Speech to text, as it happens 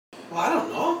Well, I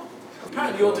don't know.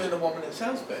 Apparently you're doing the 1 minute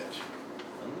sales pitch.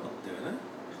 I'm not doing it.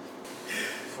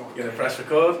 You're going to press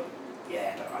record?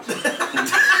 Yeah,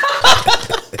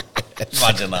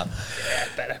 Imagine that.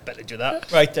 Yeah, better do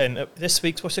that. Right then, this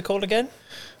week's, what's it called again?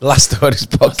 Last Orders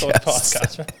Last Orders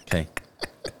Podcast. Podcast. Right? Okay.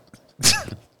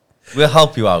 We'll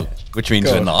help you out, which means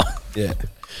Go we're on. not. Yeah.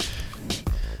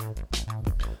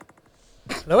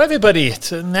 Hello, everybody. It's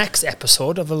the next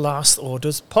episode of the Last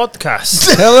Orders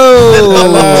Podcast.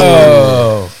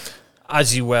 Hello.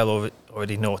 As you well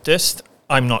already noticed,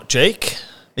 I'm not Jake.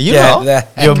 Are you Yeah, not?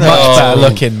 You're No. much better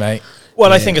looking, mate.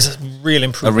 Well, I think it's a real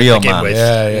improvement A real to begin man. with.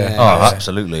 Yeah. Oh,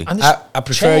 absolutely. And this I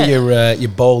prefer chair- your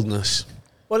boldness.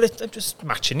 Well, I'm just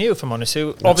matching you, if I'm honest.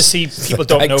 Obviously, people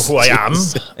don't know who I am.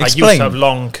 Jesus. I used Explain. to have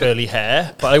long, curly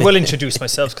hair, but I will introduce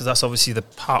myself because that's obviously the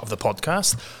part of the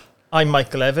podcast. I'm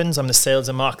Michael Evans. I'm the sales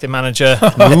and marketing manager Ooh,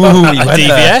 at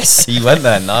DVS. He went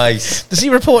there, nice. Does he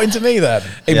report into me then?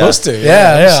 He Yeah. must do.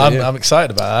 Yeah. obviously, I'm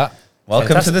excited about that.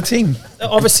 Welcome to the team.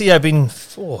 Obviously, I've been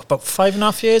for about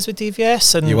 5.5 years with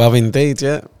DVS, and You have indeed,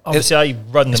 yeah. obviously I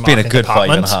run the It's been a marketing good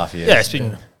department. 5.5 years. Yeah, it's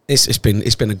been.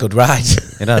 It's been a good ride.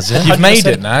 It has, yeah. You've made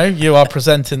 100%. it now. You are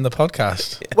presenting the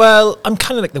podcast. Well, I'm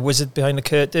kind of like the wizard behind the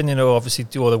curtain. You know, obviously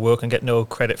do all the work and get no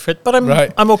credit for it, but I'm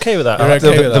Right. I'm okay with that. You're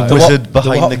okay with that? The wizard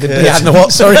behind the curtain. Yeah, the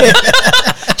what? Sorry.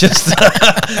 Just,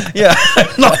 yeah.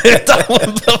 Not heard that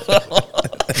one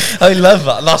before. I love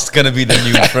that. That's going to be the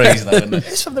new phrase now, isn't it?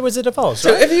 It's from the Wizard of Oz.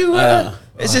 So have you,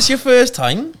 is this your first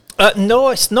time? No,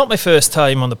 it's not my first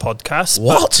time on the podcast. but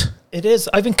What? It is.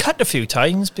 I've been cut a few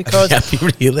times because Yeah,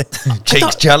 really?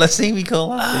 Jake's jealousy, we call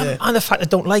that. and the fact I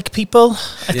don't like people.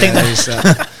 I think that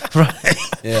there's, Right.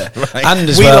 yeah. Right. And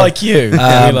as We well, like you. We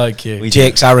like you.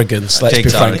 Jake's arrogance. Let's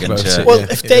Jake's be frank arrogance, about yeah. it. well, yeah.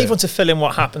 if Dave wants to fill in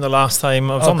what happened the last time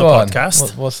I was on the go on.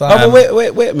 podcast. What's Oh, that?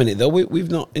 but wait a minute though.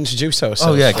 We've not introduced ourselves.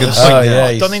 Oh, yeah, good point. Oh,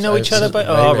 yeah. Don't they know each other? But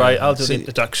all right, I'll do the See-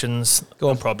 introductions. Go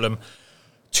No on. problem.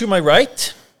 To my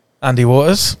right, Andy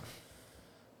Waters.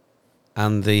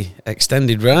 And the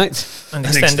extended right. and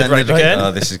extended right again.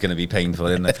 Oh, this is going to be painful,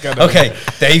 isn't it? Okay,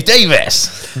 Dave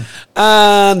Davis.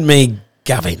 And me,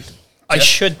 Gavin. I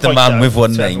should The point man out with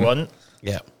one to name. everyone,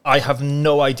 Yeah. I have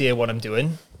no idea what I'm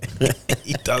doing.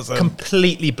 He doesn't.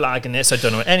 Completely blagging this. I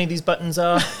don't know what any of these buttons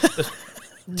are.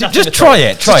 Just try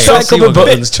it. Try Try a it. See couple of what-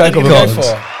 buttons. Try a couple of Go buttons.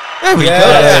 for. There we Yeah, go.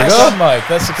 there you go, Mike.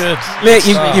 That's good. Mate,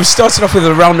 you've started off with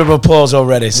a round of applause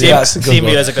already. So that's a good Team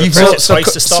one. leaders are going You've to press got- it so twice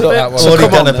co- to stop so it. that one. Already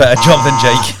come done on a better job than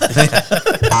Jake.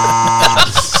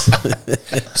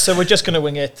 So we're just going to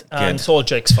wing it, and Good. it's all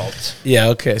Jake's fault. Yeah,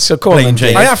 okay. So come on, Blame then, Jake.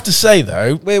 Jake. I have to say,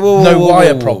 though, Wait, whoa, no whoa, whoa,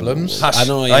 wire whoa. problems. I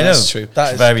know, yeah, I know. that's true. That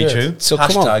It's is very good. true. So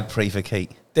come on. Hashtag pray for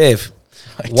Kate. Dave,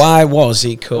 why was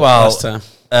he cut last time?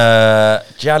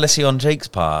 Jealousy on Jake's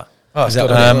part. Oh, Is that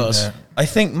good. what it was? Yeah. I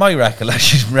think my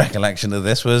recollection of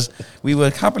this was we were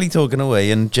happily talking away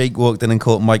and Jake walked in and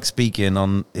caught Mike speaking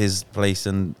on his place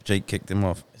and Jake kicked him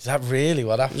off. Is that really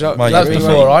what happened? That- Might That's have been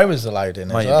before me. I was allowed in.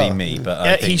 Might as have well. been me, but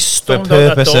Yeah, I he think for stormed out that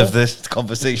purpose door. of this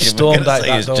conversation, Stormed we're going out to say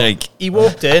that it's door. Jake. He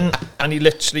walked in, and he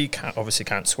literally obviously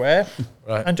can't swear,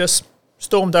 Right. and just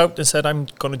stormed out and said, "I'm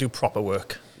going to do proper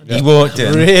work." He walked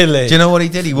in. Really? Do you know what he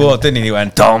did? He walked in and he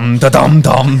went, dum, da dum,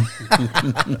 dum.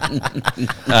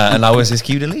 And that was his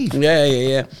cue to leave.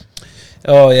 Yeah.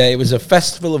 Oh, yeah, it was a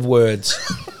festival of words.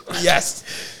 Yes.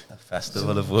 A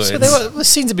festival of words. So they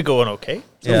seem to be going okay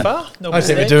so Yeah. far. No I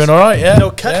think we're mistakes. doing all right, yeah.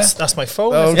 No cuts. That's my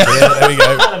phone. Yeah. Isn't Okay, there we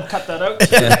go. it? Cut that out.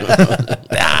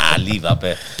 Leave that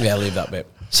bit. Yeah, leave that bit.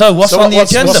 So what's on the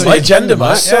agenda, what's the Mike? agenda,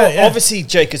 Mike? So Yeah. obviously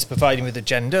Jake is providing with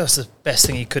agenda. That's the best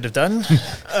thing he could have done.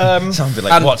 Sounded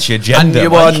like, And- what's your And agenda, you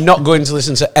Mike? are not going to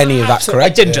listen to any of that, So correct? I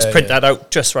didn't just print that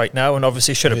out just right now, and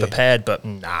obviously should have prepared, but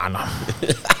nah, no,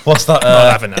 What's that?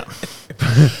 not having that.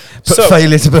 So,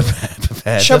 failure to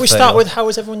prepare. shall to we fail. start with how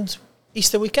was everyone's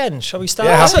Easter weekend? Shall we start?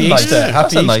 Yeah, That's happy a nice- Easter. that's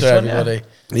Happy a nice Easter, one, yeah. everybody.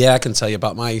 Yeah, I can tell you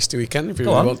about my Easter weekend if you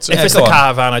Go really on. want to. If it's go a on.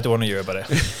 caravan, I don't want to hear about it.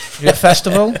 You're at a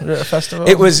festival? You're at a festival?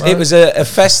 It was Right. a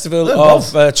festival It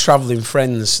of was. travelling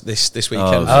friends this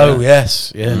weekend. Oh,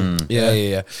 yes. Yeah.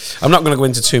 Yeah. I'm not going to go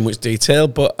into too much detail,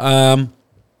 but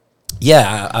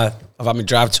yeah, I've had my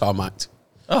drive tarmacked.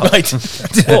 Right.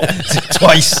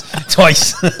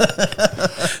 Twice.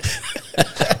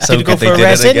 So Did you go good they for a did it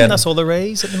resin? again. That's all the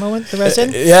raise at the moment. The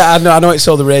resin. Yeah, I know it's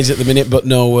all the rage at the minute, but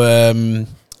no,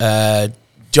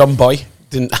 John Boy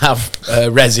didn't have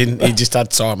resin; he just had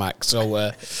tarmac.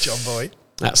 So John Boy.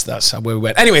 that's how we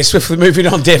went. Anyway, swiftly moving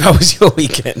on. Dave, how was your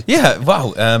weekend? Yeah,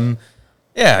 wow.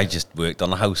 Yeah, I just worked on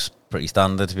the house. Pretty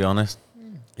standard, to be honest.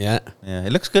 Yeah, Yeah,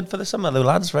 it looks good for the summer. The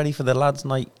lads ready for the lads'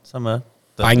 night summer.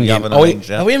 that Banging. we haven't Are we- arranged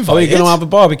yet. Are we are we invited? going to have a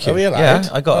barbecue? Are we allowed? Yeah,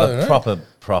 I got Oh, a right. proper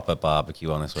proper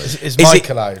barbecue, honestly. Is Is Mike it-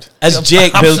 allowed? Has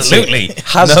Jake built Absolutely. it?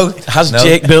 Has No.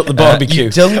 Jake built the barbecue? You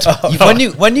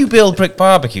don't. When you build brick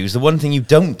barbecues, the one thing you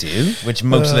don't do, which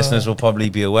most listeners will probably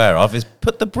be aware of, is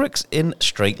put the bricks in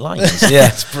straight lines. Yeah,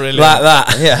 it's brilliant. like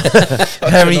that. Yeah,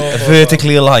 very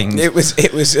vertically aligned. It was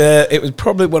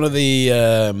probably one of the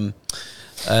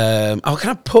how can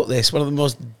I put this? One of the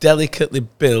most delicately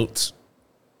built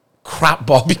crap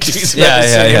barbecues I've Yeah, ever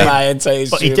yeah, seen yeah. in my entire history.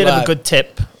 But he of did have a life. good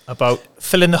tip about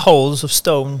filling the holes of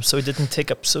stone so he didn't take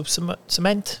up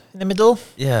cement in the middle.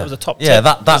 Yeah, That was a top yeah. tip.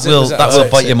 That Was it- will was that that will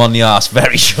right? bite him on the arse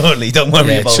very shortly. Don't worry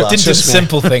Yeah, about tr- that. Did some Trust me.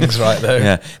 simple things right though.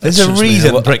 Yeah, there's a Trust me,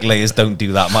 reason what- bricklayers don't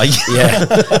do that, Mike. Yeah,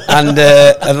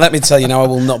 and let me tell you now, I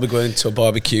will not be going to a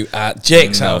barbecue at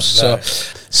Jake's house. no.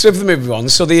 So if the movie on,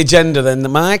 so the agenda then, the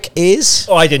Mike is.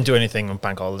 Oh, I didn't do anything on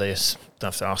bank holidays. Don't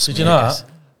have to ask Did me, you know I guess. that?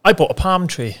 I bought a palm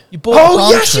tree. You bought Oh, a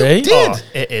palm yes, you tree? did. Oh,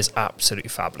 it is absolutely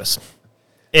fabulous.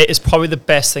 It is probably the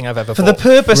best thing I've ever For the bought.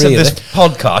 purpose Really? of this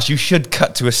podcast, you should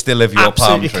cut to a still of your palm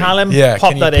Absolutely, tree. Callum. Yeah, Pop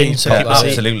can you that in ping so pop people that? see.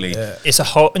 Absolutely.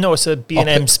 It's a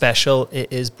B&M special.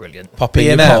 It is brilliant. Pop in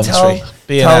your palm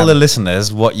tree. Tell the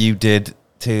listeners what you did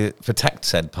to protect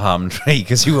said palm tree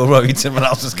because you were worried someone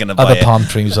else was going to buy Other it. palm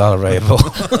trees are available.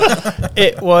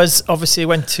 It was obviously I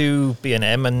went to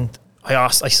B&M and I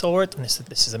saw it and I said,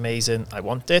 "This is amazing. I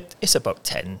want it." It's about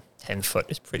 10 foot.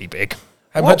 It's pretty big.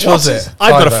 How much was it? I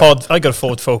got Fiver. a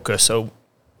Ford Focus, so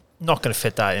not going to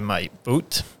fit that in my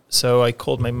boot. So I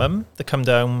called my mum to come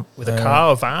down with a car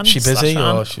or van. She busy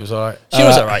 /van. or she was alright? She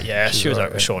was all right, yeah. She was all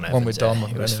right with yeah. Sean Evans. One with Dom, yeah.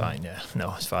 It was wasn't fine, yeah.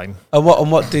 No, it's fine. And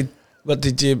what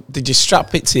did you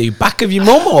strap it to you? Back of your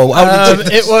mum or how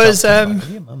did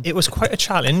you? It was quite a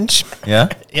challenge. Yeah?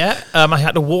 Yeah, I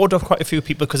had to ward off quite a few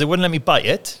people because they wouldn't let me buy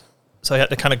it, so I had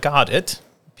to kind of guard it.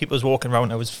 People was walking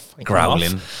around, I was fighting them off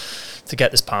Growling. to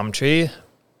get this palm tree.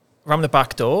 Around the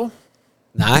back door,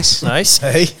 Nice. nice.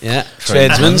 Hey. Yeah.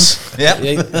 Tradesman's. Yep.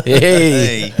 Hey.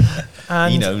 Hey.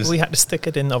 And He knows. we had to stick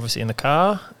it in, obviously, in the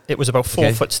car. It was about 4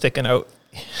 Okay. foot sticking out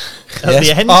at Yes,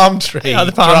 the end. Palm tree. Yeah,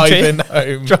 the palm driving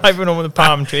tree. home. Driving home with the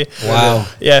palm tree. Wow.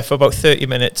 Yeah, for about 30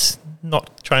 minutes,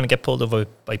 not trying to get pulled over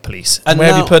by police. And Where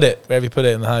have now- you put it? Where have you put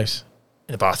it in the house?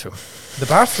 In the bathroom. The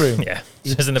bathroom. Yeah,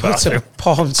 it was in the Put a bathroom.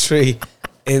 palm tree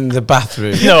in the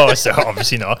bathroom. No, so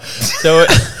obviously not. So,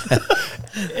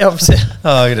 obviously,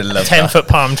 Oh, you'd have loved 10-foot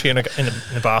palm tree in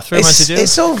the bathroom. It's, As you do.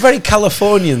 it's all very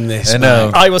Californian, this. I know.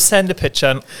 Mike. I will send a picture,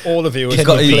 and all of you will You've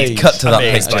got to please? cut to that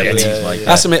Amazed picture. by it. It's like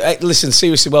That's hey, listen,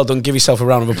 seriously, well done. Give yourself a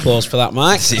round of applause for that,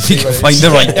 Mike. See if you can find the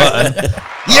right button. in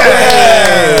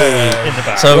the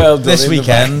bathroom. So Well done, this in the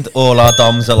weekend, all our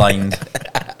DOMs aligned.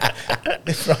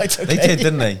 Right, okay. They did,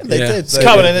 didn't they? They Yeah. did. So,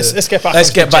 Colin, let's get back. Let's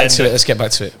onto get the back agenda. to it. Let's get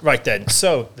back to it. Right then,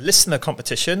 so the listener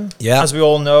competition. Yeah. As we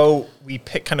all know, we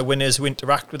pick kind of winners who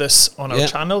interact with us on our Yeah.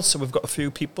 channel. So we've got a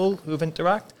few people who've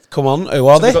interacted. Come on, who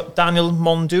are So we've they? got Daniel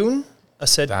Mondoon. I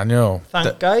said, Daniel.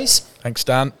 thank guys. Thanks,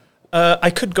 Dan. I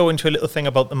could go into a little thing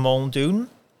about the Muldoon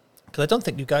because I don't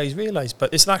think you guys realise,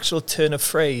 but it's an actual turn of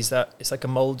phrase that it's like a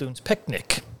Muldoon's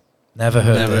picnic. Never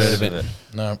heard Never of heard it. of it.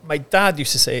 No. My dad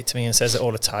used to say it to me and says it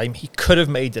all the time. He could have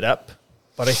made it up,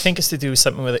 but I think it's to do with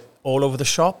something with it all over the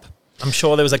shop. I'm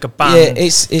sure there was like a band. Yeah,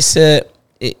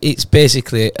 it's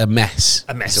basically a mess.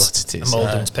 A mess. Is what it is. A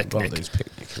Muldoon's picnic. Muldoon's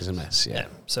picnic is a mess. Yeah. Yeah.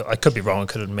 So I could be wrong. I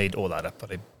could have made all that up,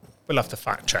 but we'll have to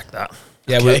fact check that.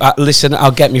 Yeah. Okay. Well, listen,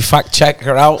 I'll get my fact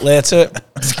checker out later,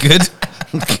 It's good.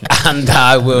 and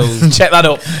I will check that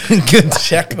up. Good.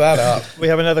 Check that up. We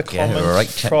have another Yeah, comment right,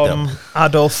 checked from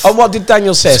Adolf. Oh, what did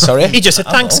Daniel say? Sorry, He just said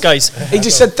thanks, guys. he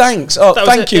just said thanks. Oh, That was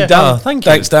thank it, you, yeah. Dan. Oh, thank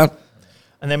you. Thanks, Dan.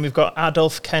 And then we've got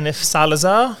Adolf Kenneth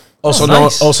Salazar. Also,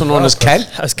 nice. also known as Ken.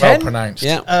 As Well Ken. pronounced.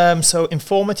 Yeah. So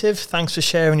informative. Thanks for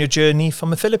sharing your journey from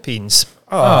the Philippines.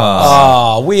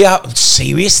 Oh, we are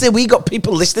seriously. We got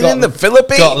people listening in the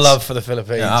Philippines. Got love for the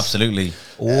Philippines. Yeah, absolutely.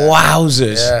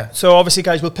 Wowzers. Yeah. So obviously,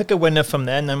 guys, we'll pick a winner from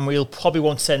then, and we'll probably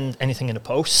won't send anything in the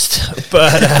post,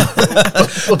 but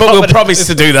But we'll promise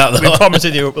to do that, we though. promise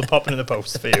to do it. We'll pop it in the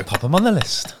post for you. Pop them on the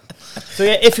list. So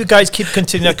yeah, if you guys keep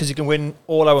continuing, because you can win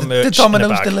all our merch. Did in the Domino's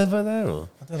bag. deliver there? Or?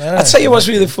 I'll tell you what's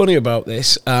really funny about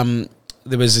this.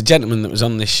 There was a gentleman that was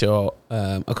on this show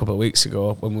a couple of weeks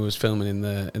ago when we was filming in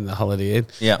the Holiday Inn,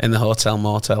 Yeah. in the Hotel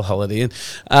Motel Holiday Inn,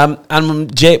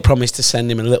 and Jake promised to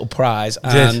send him a little prize,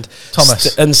 and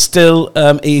Thomas. and still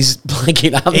he's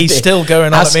blanking out. He's still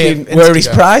going on at me asking on where his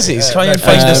Instagram. prize is. Yeah. Try and Um,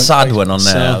 find a sad one on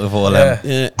there so- out of all Yeah. them.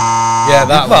 Yeah, Yeah,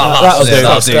 that Well, one. that'll do.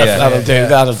 That'll do, yeah. That'll do. Yeah.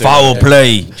 That'll do. Foul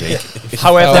play, Jake.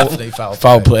 However, Definitely foul.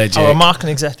 Foul play, Jake. our marketing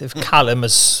executive Callum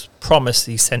has promised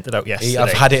he sent it out yesterday.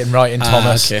 I've had it in writing,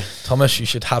 Thomas. okay. Thomas, you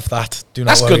should have that. Do not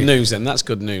That's worry. good news then. That's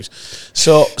good news.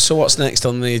 So what's next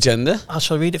on the agenda? I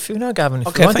shall read it for you now, Gavin. If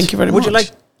Okay, you want. thank you very Would you much.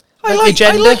 like I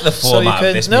like the format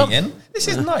of this meeting. This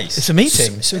is nice. It's a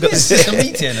meeting. So we've got It's a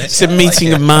meeting. It's a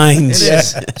meeting of minds. It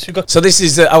is. So we've got So this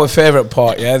is our favourite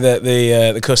part, yeah,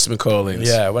 the customer call-ins.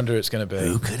 Yeah, I wonder who it's going to be.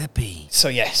 Who could it be? So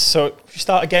yes, so if we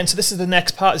start again. So this is the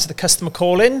next part. This is the customer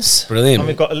call-ins. Brilliant. And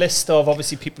we've got a list of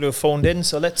obviously people who have phoned in.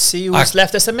 So let's see who's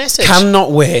left us a message.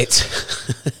 Cannot wait.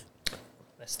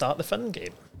 Let's start the fun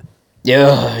game.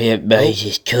 Oh, yeah, boys,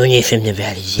 it's Tony from the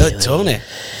Valley Zero. Tony.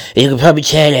 You can probably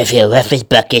tell I feel rough as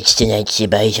buckets tonight, so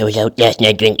boys. I was out last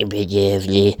night drinking pretty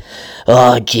heavily.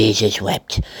 Oh, Jesus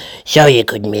wept. Sorry I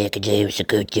couldn't make it. I was so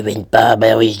good to win. Bob,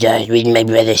 I was reading my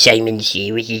brother Simon's see.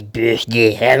 It was his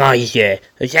birthday. Hang on, sir.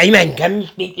 Simon, come and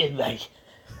speak to us.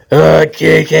 Oh,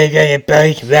 Jesus,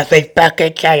 boys, rough as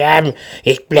buckets I am.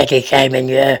 It's bloody Simon,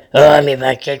 yeah. Oh, my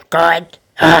voice is gone.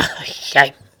 Oh,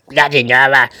 shite. Bloody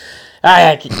no,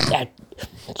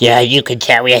 yeah, you can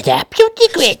tell we had absolutely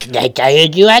great tonight. I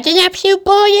heard you had an absolute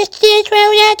ball yesterday as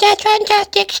well. Yeah, that's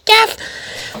fantastic stuff.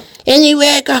 Anyway,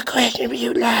 I got a question for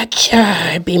you lads.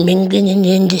 I've been mingling in the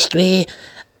industry.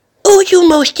 Who do you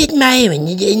most admire in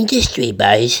the industry,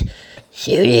 boys?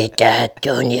 Seriously,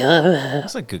 don't you?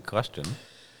 That's a good question.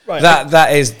 Right.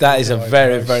 That is a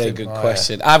very, very good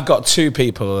question. I've got two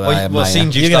people that I admire.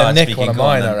 seems You're going to nick one of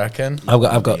mine, I reckon.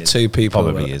 I've got two people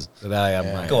Probably is. that I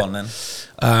admire. Go on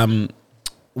then.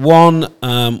 One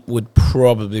would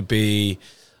probably be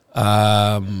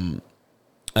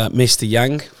Mr.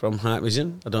 Yang from Heart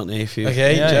Vision. I don't know if you.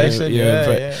 Okay, Jason.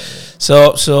 Yeah.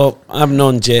 So I've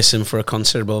known Jason for a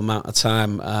considerable amount of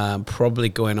time, probably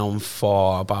going on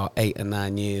for about 8 or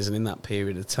 9 years, and in that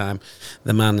period of time,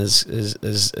 the man has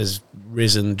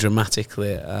risen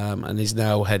dramatically, and is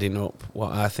now heading up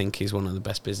what I think is one of the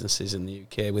best businesses in the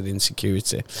UK within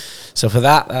security. So for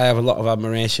that, I have a lot of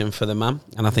admiration for the man,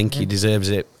 and I think he deserves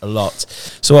it a lot.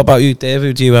 So what about you, Dave?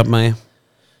 Who do you admire?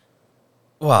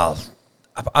 Well,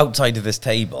 outside of this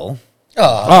table,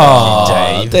 Oh,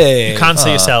 Dave. You can't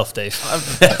say yourself, Dave.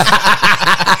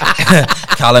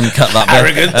 Callum cut that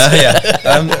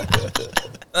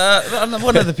bit.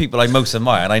 One of the people I most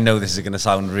admire, and I know this is going to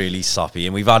sound really soppy,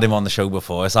 and we've had him on the show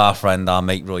before. It's our friend, our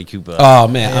mate Roy Cooper. Oh,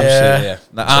 mate, absolutely, yeah.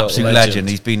 An absolute legend.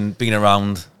 He's been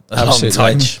around a Absolute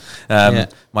long time. leg.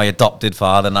 My adopted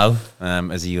father now,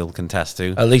 as he'll contest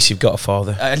to. At least you've got a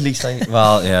father. At least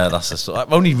that's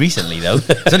only recently though.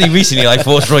 It's only recently I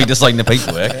forced Roy to sign the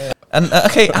paperwork. And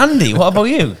okay, Andy, what about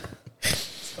you?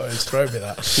 Sorry, it's thrown me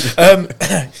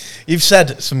that. You've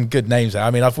said some good names there.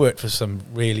 I mean, I've worked for some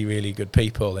really, really good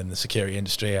people in the security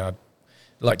industry. I'd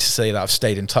like to say that I've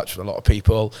stayed in touch with a lot of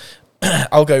people.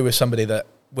 I'll go with somebody that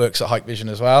works at Hike Vision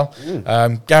as well.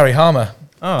 Gary Harmer.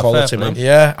 Oh, Quality, man.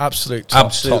 Yeah, absolute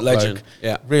top legend. bloke.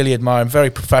 Yeah. Really admire him.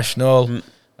 Very professional.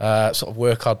 Sort of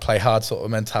work hard, play hard sort of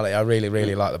mentality. I really,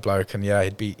 really like the bloke, and yeah,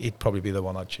 he'd probably be the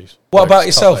one I'd choose. What about Top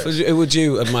yourself? blokes. Who would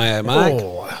you admire, Mike?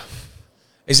 Oh.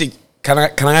 Is it? Can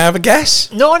I have a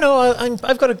guess? No,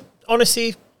 I've got to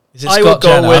honestly. Is it I Scott would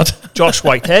go Gennard? with Josh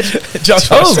Whitehead. Josh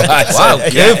Oh, Whitehead. right. Wow,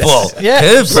 Yes. curveball. Yeah.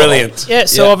 Curveball. Brilliant. Yeah,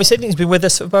 so Yeah. obviously he's been with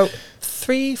us for about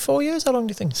 3-4 years. How long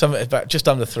do you think? Something about just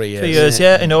under 3 years. 3 years,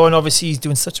 yeah. You know, and obviously he's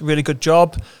doing such a really good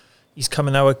job. He's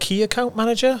coming now a key account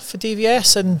manager for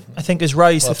DVS, and I think his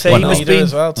rise to fame has leader been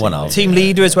as well. One out. team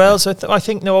leader as well. So I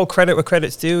think all credit where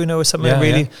credit's due. You know, it's something I Yeah,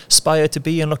 really yeah. aspire to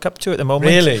be and look up to at the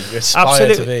moment. Really? You aspire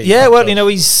Absolutely. to be? Yeah, Oh, well, God. you know,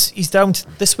 he's down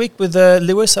this week with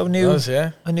Lewis, our new Does,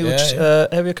 yeah.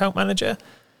 area account manager.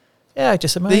 Yeah, I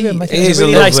just admire him. I think He he's is a a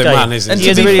really nice lovely guy. man, isn't And he?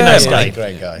 He is to a be really fair, nice mate, guy.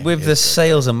 Great guy. With the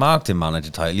sales and marketing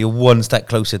manager title, you're one step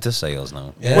closer to sales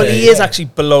now. Yeah, Well, he yeah. is actually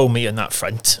below me in that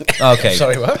front. Okay.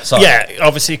 Sorry, what? Sorry. Yeah,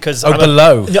 obviously because Oh,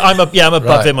 below. I'm above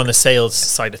Right. him on the sales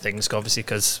side of things, obviously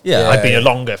because Yeah. I've been Yeah, here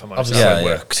longer. If I'm honest, Obviously, how yeah, it yeah.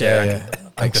 works. Yeah, Yeah, yeah.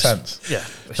 Makes sense. yeah.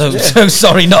 So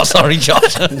sorry, not sorry,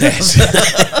 Josh.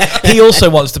 He also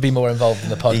wants to be more involved in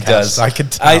the podcast. does. I can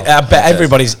tell. I bet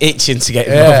everybody's itching to get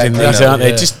Yeah, involved in these, yeah, aren't they?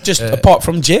 yeah. Just apart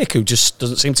from Jake, who just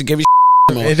doesn't seem to give his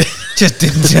anymore. Just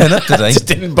didn't turn up today. Just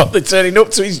didn't bother turning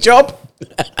up to his job.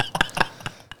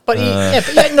 But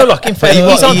no, look, in fact,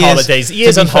 But he's on he is- holidays. He to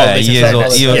is be on fair, holidays. He in is,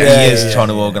 fairness. he Yeah. is trying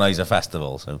to organise a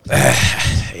festival. So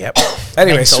Yep.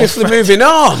 Anyway, Mental. swiftly moving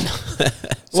on.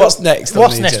 What's next?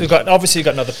 What's on the next? agenda? We've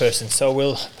got another person, so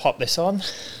we'll pop this on.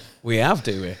 We have,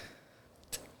 do we?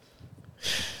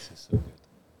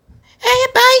 Hey,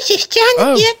 boys, it's Jan.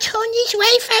 Oh. You're Tony's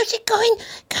wife. How's it going?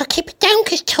 Gotta keep it down,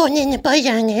 'cause Tony and the boys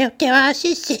hang out their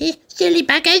asses, silly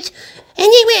buggers.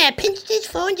 Anyway, I pinched his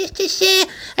phone just to say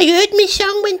I heard my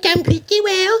song went down pretty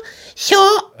well.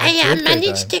 So I did go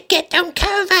managed down. to get on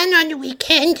Caravan on the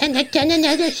weekend, and I've done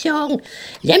another song.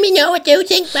 Let me know what you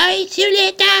think, boys. See you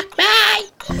later. Bye.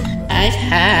 I've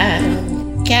had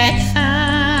got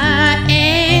far out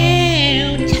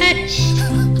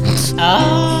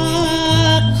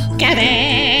Oh,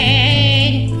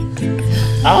 Gavin.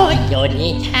 Oh,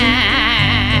 Johnny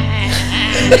time.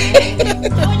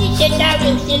 Johnny, sit down,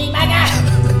 you silly bugger.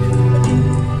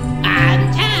 On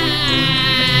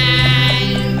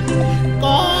time.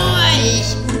 Goes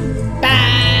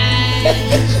by.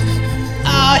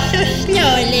 Oh, so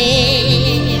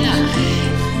slowly. On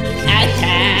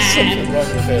time.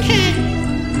 Can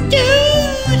do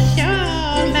so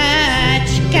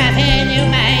much, Gavin, you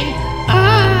mind?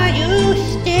 Are you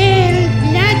still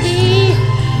bloody?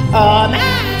 Oh, my.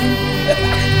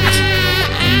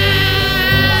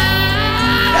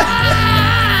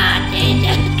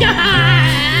 Jesus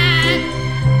God.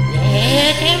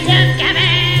 Let him look,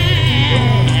 Gavin.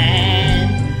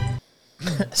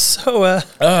 So,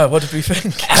 What did we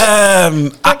think?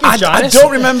 I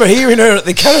don't remember hearing her at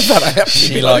the caravan. I have to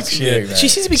She be likes honest you. with man. she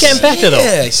seems to be getting better, though.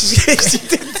 Yeah, she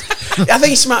did. I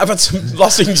think she might have had some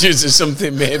lozenges or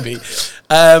something, maybe.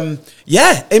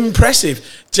 Yeah, impressive.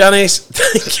 Janice,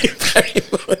 thank you very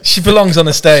much. She belongs on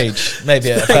a stage,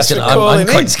 maybe at a Thanks for festival. calling I'm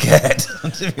in. quite scared.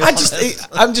 to be honest.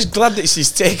 I'm just glad that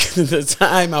she's taken the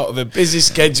time out of a busy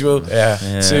schedule Yeah.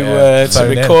 to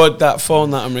Phone in. record that,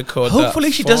 phone that, and record that.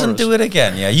 Hopefully she doesn't do it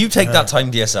again. Yeah, you take that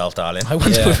time to yourself, darling. I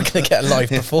wonder Yeah. if we're going to get a live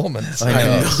performance. I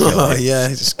know. Oh, yeah.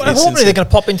 Just Well, hopefully they're going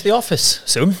to pop into the office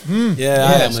soon. Yeah,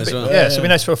 I am as well. Yeah, so it'd be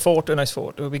nice for a photo.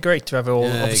 It would be great to have all,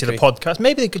 Yeah, I obviously, the agree. podcast.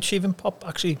 Maybe they could even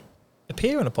actually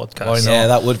appear on a podcast. Why not? Yeah,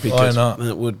 that would be Why good. not?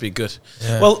 That would be good.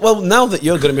 Yeah. Well, now that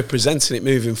you're going to be presenting it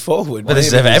moving forward, But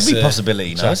there's maybe every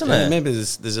possibility now, isn't yeah, it? maybe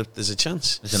there's a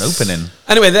chance. There's an opening.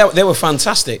 Anyway, they were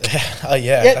fantastic. Oh,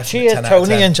 yeah. Yeah, definitely cheers, 10 out of Tony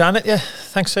 10. and Janet. Yeah,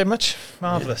 thanks so much.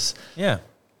 Marvellous. Yeah.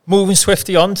 Moving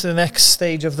swiftly on to the next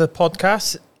stage of the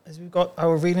podcast, as we've got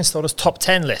our reinstallers top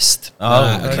 10 list.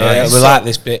 Right, okay, okay. we So- like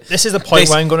this bit. This is the point This-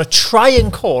 where I'm going to try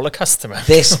and call a customer.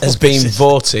 This has been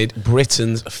voted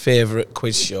Britain's favourite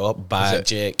quiz show by Is it?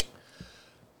 Jake.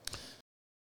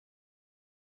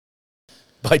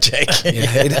 By Jake.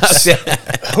 Yeah, that's it.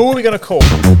 Who are we going to call?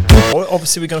 Well,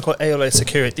 obviously, we're going to call AOL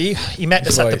Security. He met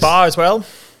us at the Boys. bar as well.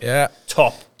 Yeah.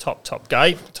 Top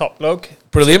guy, top bloke.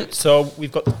 Brilliant. So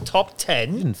we've got the top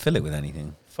 10 Didn't fill it with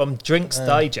anything. from Drinks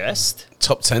Digest.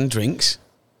 Top 10 drinks.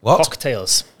 What?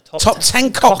 Cocktails. Top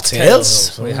 10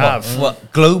 cocktails? We have.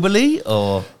 What, globally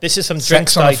or? This is from Sex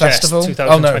Drinks on a Digest festival.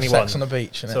 Oh, no. 2021. Sex on the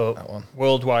beach. Innit? So That one.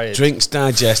 worldwide. Drinks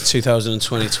Digest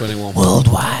 2020-21.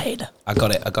 Worldwide. I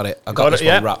got it. I got Got this it,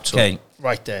 yeah. one wrapped up. Okay.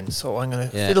 Right then. So I'm going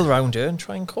to Yeah. fiddle around here and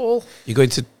try and call. You're going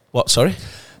to... What, sorry?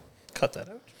 Cut that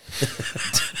out.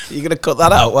 You're going to cut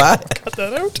that out, why? Cut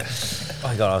that out.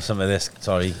 I got to have some of this.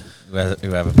 Sorry,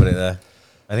 whoever put it there.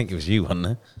 I think it was you, wasn't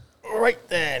it? Right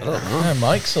then. Yeah,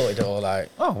 Mike sorted it all out.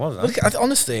 Oh, was that? Look,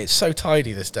 honestly, it's so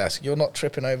tidy, this desk. You're not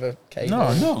tripping over cable.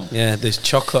 No. Yeah, there's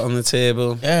chocolate on the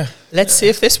table. Yeah. Let's see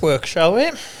if this works, shall we?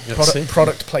 Let's see.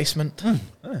 Product placement. Yeah.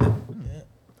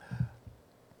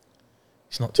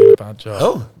 It's not doing a bad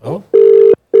job. Oh,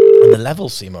 And the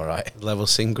levels seem all right.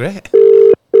 levels seem great.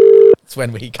 It's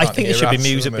when we I can't think hear there should be us,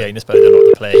 music isn't it? behind us, but I don't know what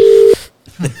to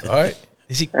play. All right.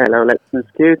 Is he? Hello, Lexington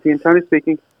Security and Tony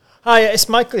speaking. Hi, it's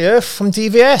Michael here from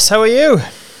DVS. How are you?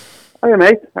 Hiya,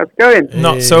 mate. How's it going?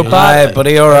 Not so Hi, bad.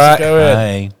 buddy, all right.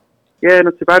 Hi. Yeah,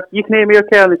 not too bad. You can hear me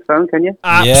okay on this phone, can you?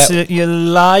 Absolutely. You're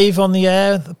live on the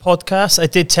air, the podcast. I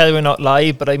did tell you we're not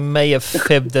live, but I may have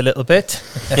fibbed a little bit.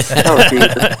 Oh,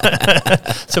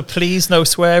 Jesus. So please, no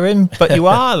swearing. But you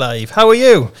are live. How are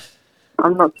you?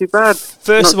 I'm not too bad.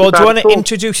 First Not of all, too do you bad want at to all.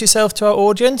 introduce yourself to our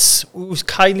audience? Who's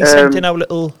kindly sent in our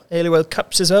little AOL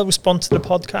cups as well, respond to the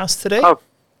podcast today? Oh,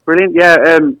 brilliant. Yeah,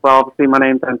 well, obviously, my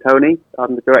name's Antony.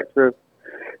 I'm the director of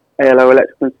ALO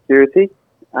Electrical and Security,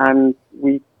 and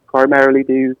we primarily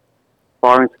do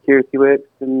fire and security works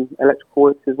and electrical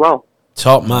works as well.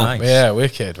 Top man. Nice. Yeah,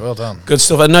 wicked. Well done. Good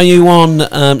stuff. I know you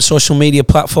on social media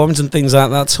platforms and things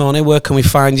like that, Tony. Where can we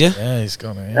find you? Yeah, he's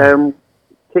got it. Yeah.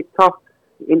 TikTok,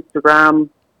 Instagram,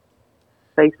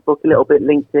 Facebook, a little bit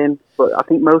LinkedIn, but I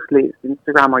think mostly it's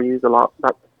Instagram I use a lot.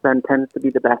 That then tends to be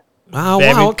the best. Oh,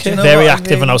 very wow, okay. you know very what I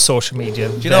active mean? on our social media.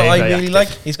 Do you know what I really like?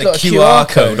 He's the got a QR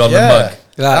code on the mug.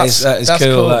 That is That's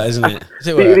cool, cool. that, isn't it? Is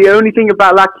it The, work? the only thing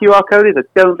about that QR code is I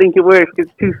don't think it works because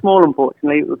it's too small,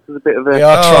 unfortunately, which is a bit of a... We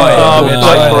are trying. Oh, We're like,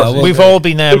 trying. well, we've all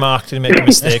been there, Mark, and making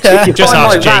mistakes. If you Just find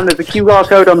my ask van, Jake. there's a QR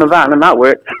code on the van, and that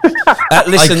works.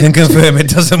 Listen, I can confirm it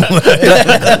doesn't work.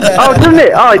 Oh, doesn't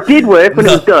it? Oh, it did work when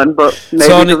it was done, but maybe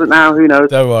Tony- it doesn't now. Who knows?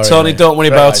 Don't worry. Tony, mate. don't worry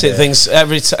Great about idea. it. Things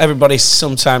everybody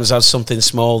sometimes has something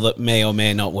small that may or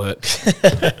may not work.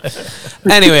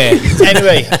 Anyway,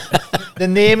 Anyway, the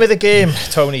name of the game,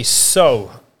 Tony.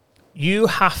 So, you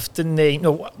have to name.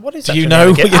 No, what is that? Do you to know name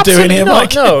what again? you're doing Absolutely here, not,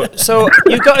 Mike? No. So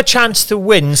you got a chance to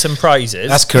win some prizes.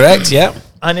 That's correct, yeah.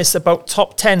 And it's about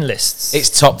top 10 lists.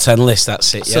 It's top 10 list,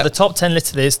 that's it, So yeah. the top 10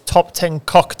 list is top 10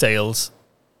 cocktails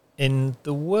in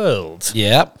the world.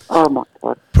 Yeah. Oh my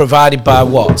god. Provided by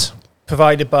what?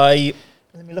 Provided by,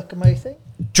 let me look at my thing.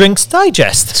 Drinks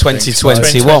Digest. 2021.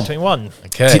 2021.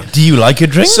 Okay. Do you like a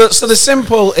drink? So the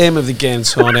simple aim of the game,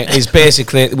 Tony, is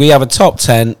basically we have a top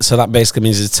 10. So that basically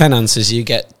means there's 10 answers. You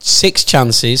get 6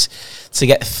 chances to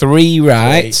get 3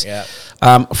 right. Yeah.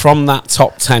 From that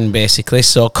top 10, basically.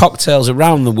 So cocktails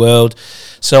around the world.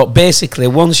 So basically,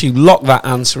 once you lock that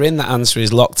answer in, that answer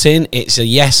is locked in. It's a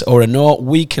yes or a no.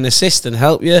 We can assist and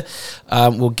help you.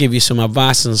 We'll give you some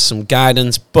advice and some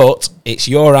guidance, but it's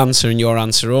your answer and your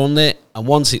answer only. And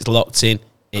once it's locked in,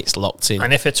 it's locked in.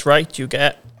 And if it's right, you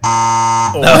get. So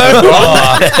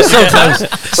close.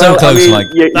 So close, Mike.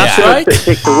 That's you right.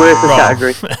 Pick the worst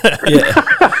category.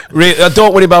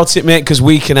 Don't worry about it, mate, because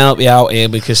we can help you out here.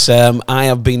 Because I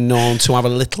have been known to have a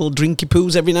little drinky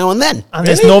poos every now and then. And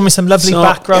there's normally some lovely So,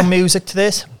 background music to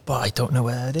this, but I don't know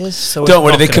where it is. So Don't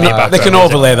worry, it's they not gonna be can background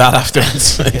music. overlay that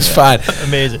afterwards. It's fine.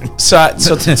 Amazing. So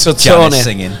Janice Tony,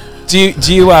 singing.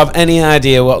 do you have any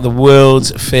idea what the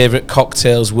world's favourite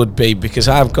cocktails would be? Because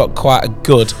I've got quite a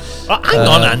good Hang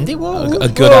on, Andy. Whoa. a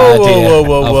good Whoa, idea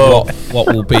whoa. of what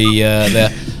will be there.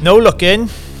 No looking.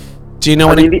 Do you know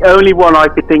I any? mean, the only one I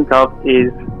could think of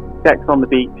is Sex on the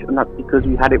Beach, and that's because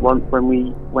we had it once when we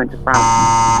went to France.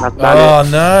 That's about Oh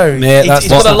no! Mate, that's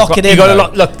He's got to what- lock it in. You got to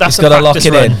though. look. That's He's a gotta lock practice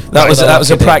it in. run. That was Lock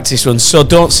a it in. practice run. So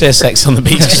don't say sex on the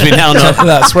beach because we now know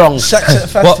that's wrong. Sex at a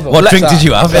festival. What drink did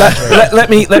you have? Let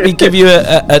me give you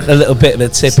a little bit of a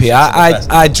tip here.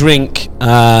 I drink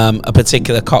a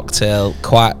particular cocktail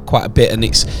quite a bit, and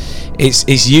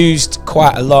it's used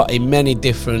quite a lot in many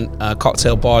different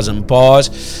cocktail bars and bars.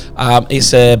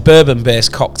 It's a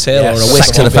bourbon-based cocktail Yes. or a Sex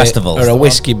whiskey at a festival. or a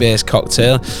whiskey-based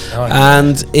cocktail, okay.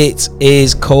 and it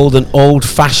is called an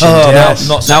old-fashioned. Oh, now, yes.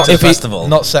 Not now sex at a if it- festival.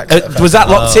 Not sex. At a was that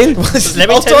locked in? Let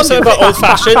me tell you something about old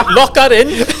fashioned. Lock that in.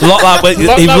 Lock that. Lock You've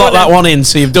that locked one that in. one in,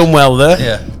 so you've done well there.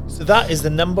 Yeah. So that is the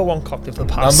number one cocktail for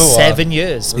the past Number one. 7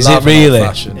 years. Is Love it an really?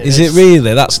 old-fashioned. Is It it is.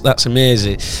 really? That's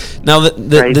amazing. Now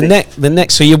Crazy. the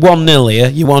next. So you're 1-0 here.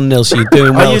 You're 1-0. So you're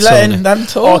doing well. Are you Tony. letting them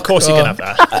talk? Oh, of course you can have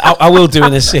that. I will do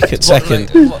in a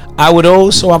second. I would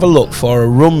also have a look for a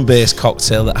rum-based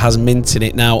cocktail that has mint in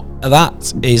it. Now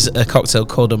that is a cocktail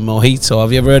called a mojito.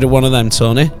 Have you ever heard of one of them,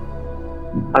 Tony?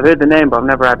 I've heard the name, but I've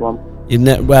never had one.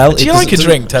 Well, Do you like a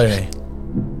drink, Tony?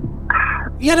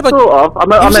 You had about Sort of.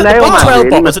 I'm an ale man, 12 really,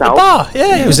 bottles at the myself. bar.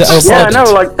 Yeah, Was it a Yeah, vodka?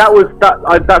 no,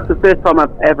 like that's the first time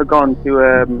I've ever gone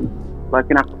to like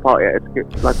an after party at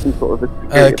like some sort of a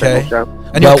security Okay. event or show.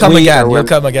 And Well, you'll come we- again. Yeah, You'll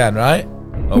come again, right?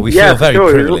 Oh, we Yeah, feel very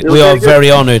sure. privileged. It'll We are be good.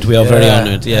 very honoured. We are very Yeah.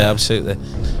 honoured. Yeah, absolutely.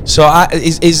 So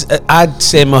I'd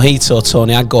say mojito,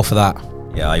 Tony. I'd go for that.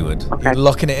 Yeah, I would. Okay. You're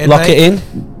locking it in. Lock mate? it in.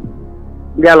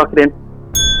 Yeah, lock it in.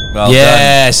 Well done.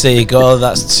 Yes, there you go.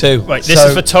 That's 2. Right, this So-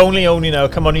 is for Tony only now.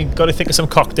 Come on, you've got to think of some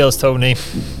cocktails, Tony.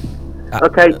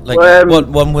 Okay. Like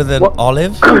one with an what-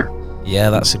 olive. Yeah,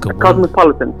 that's a good one.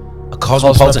 Cosmopolitan. A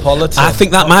cosmopolitan. Cosmopolitan. I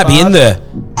think that Not might be in bad. there.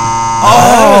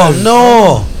 Oh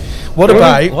no! What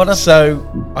about What a- so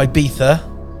Ibiza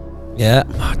Yeah,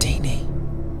 Martini.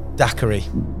 daiquiri?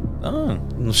 Oh.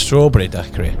 strawberry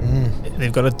daiquiri.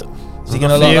 They've got a. Is he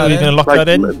going to lock that You're in? going to lock Like, that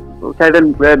in? okay,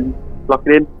 then lock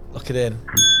it in. Lock it in.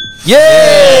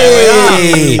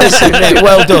 Yay! Listen, mate,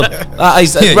 well done. That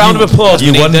is a round of applause.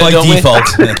 You we won need, by don't we? default.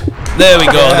 There we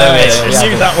go. There we You go.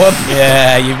 knew that one.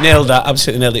 Yeah, you've nailed that.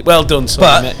 Absolutely nailed it. Well done, son.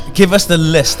 But mate. give us the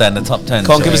list then, the top 10.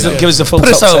 Come on, give us the full Put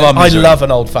us top out of 10. our I misery. love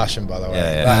an old fashioned, by the way.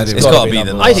 Yeah, yeah. That has It's gotta be the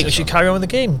number most. one. I think we should carry on with the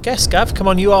game. Guess, Gav. Come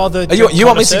on, you are the. You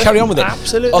want me to carry on with it?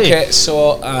 Absolutely. Okay,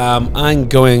 so I'm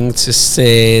going to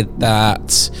say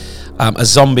that a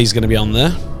zombie's going to be on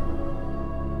there.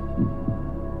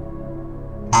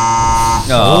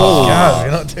 Oh. God,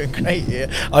 you're not doing great here.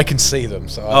 I can see them,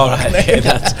 so. All right,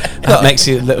 that makes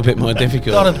it a little bit more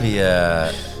difficult. Gotta be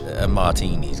a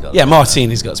martini's got. Yeah,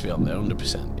 Martini's got to be on there,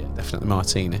 100%. Yeah, definitely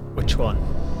Martini. Which one?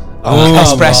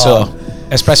 Espresso.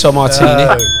 Espresso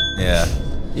Martini. Yeah.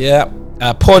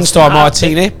 Yeah. Porn star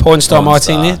Martini. Porn star Porn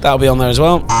Martini. star. That'll be on there as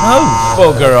well.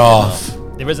 Oh. Bugger off.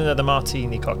 There is another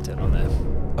martini cocktail on there.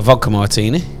 A vodka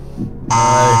Martini.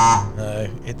 No,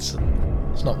 it's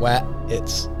not wet.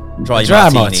 It's Dry, Dry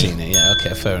martini. Martini. Yeah,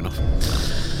 okay, fair enough.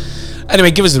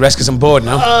 Anyway, give us the rest because I'm bored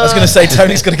now. I was going to say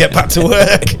Tony's going to get back to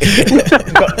work.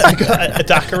 I got a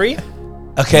daiquiri,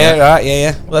 Okay, right,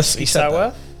 yeah. Let's whiskey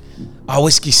sour, Oh,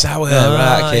 whiskey sour.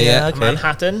 Right, okay, yeah. okay.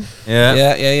 Manhattan,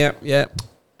 Yeah. Yeah.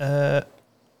 and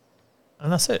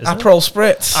And that's it, isn't it? Aperol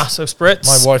Spritz. Asso Spritz.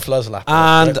 My wife loves Aperol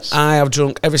And Spritz. I have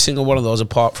drunk every single one of those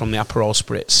apart from the Aperol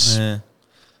Spritz.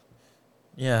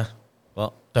 Yeah.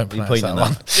 What? Don't What are you pronounce pointing that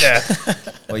one. at?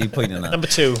 Yeah. What are you pointing at? Number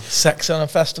 2. Sex on a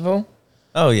Festival.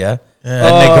 Oh, yeah. Oh,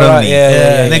 Negroni. right,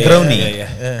 yeah,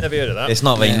 Negroni. Never heard of that. It's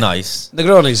not very nice.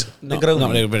 Negroni's not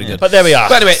Negroni. really very good. But there we are.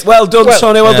 But anyway, well done,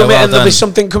 Sonny. Well yeah, done, mate. well And there'll be done.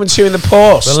 something coming to you in the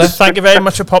post. Well, let's- Thank you very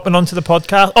much for popping onto the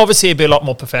podcast. Obviously, it'd be a lot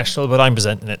more professional, but I'm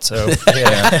presenting it, so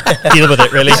deal with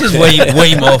it, really. This is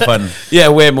way more fun. Yeah,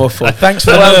 way more fun. Thanks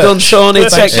for well the done, Sonny.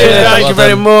 Thanks, Take care. yeah, Thank well you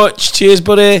very done. much. Cheers,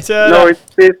 buddy. No worries.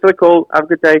 Cheers for the call. Have a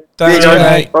good day. Thanks, See you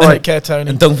guys. mate. Bye-bye. Take care, Tony.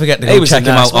 And don't forget to He go was check a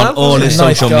him nice out on man. all his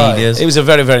Nice social guy. medias. He was a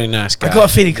very, very nice guy. I got a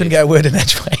feeling he couldn't get a word in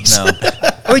edgeways. No.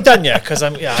 Are we done yet? Because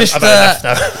I'm Just, I've had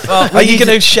enough now. Well, Are you going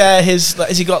to share his? Like,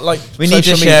 has he got like? we need to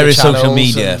social share media his social channels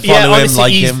media. and- Follow him, honestly,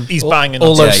 like he's, him. he's banging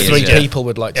All on those Yeah, three yeah, yeah. people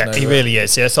would like to Yeah, know. he really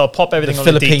is. Yeah, so I'll pop The everything on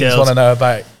the Philippines details. want to know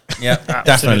about. Yeah,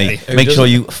 definitely. Absolutely. Make sure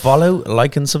you follow,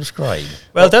 like, and subscribe.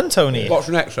 Well done, Tony. What's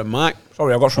next then, Mike?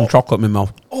 Sorry, I got some chocolate in my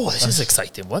mouth. Oh, this is an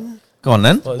exciting one. Go on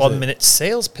then. What is 1 it? minute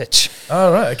sales pitch.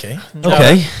 Oh right, okay.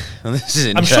 Okay. Well, this is I'm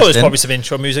interesting. sure there's probably some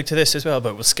intro music to this as well,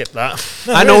 but we'll skip that.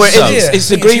 I know where it is is. some. It's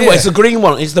the It's green one. here. It's the green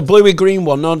one. It's the bluey green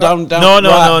one. No, down. No,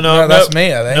 right. No, that's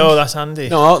me, I think. No, that's Andy.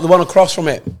 No, the one across from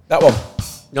it. That one.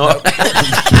 No.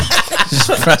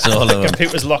 Just press all over.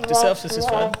 Computer's locked itself. This is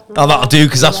fine. Oh, that'll do,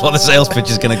 because that's what the sales pitch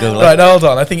is going to go like. Right, hold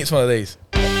on. I think it's one of these.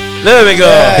 There we go.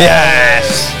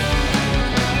 Yes!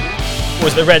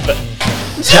 Was the red button?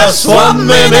 Just 1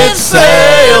 minute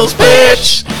sales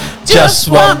pitch. Just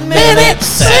 1 minute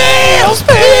sales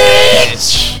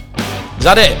pitch. Is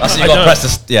that it? That's it. I You got to don't- press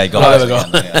this. Yeah, you got Oh, to there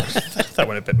we go. That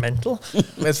went a bit mental.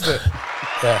 Let's do it.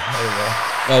 Yeah, there we go.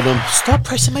 Well done. Stop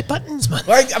pressing my buttons, man.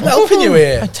 Right, I'm helping you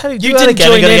here. I tell you, do you that didn't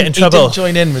again, I'm join gonna in. get in He trouble. didn't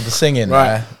join in with the singing.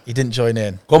 Right. He didn't join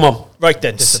in. Come on. Right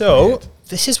then, so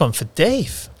this is one for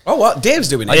Dave. Oh, what? Dave's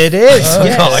doing it. It is.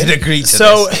 yes. I'd agree to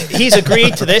So this. he's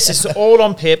agreed to this. It's all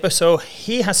on paper. So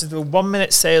he has to do a 1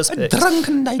 minute sales pitch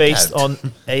drunken night based out. on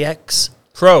AX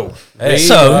Pro. There you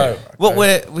So, go. what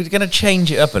we're going to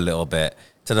change it up a little bit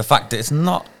to the fact that it's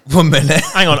not 1 minute.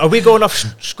 Hang on, are we going off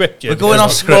script? We're going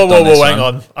off script Whoa, on whoa, this whoa! Hang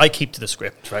one. on. I keep to the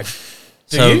script, right?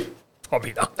 So, you?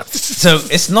 Probably not. so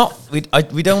it's not. We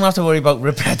don't have to worry about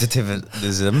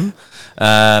repetitivism,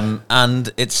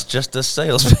 and it's just a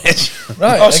sales pitch,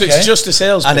 Right. Oh, so okay. it's just a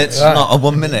sales and pitch. it's Right. not a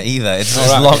 1 minute either. It's as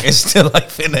right. long as till I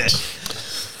finish.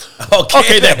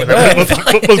 Okay, then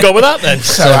we'll go with that then.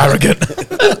 so arrogant.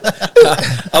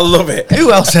 I love it.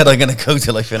 Who else said I'm going to go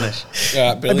till I finish?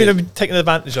 Yeah, I mean, brilliant. I'm taking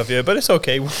advantage of you, but it's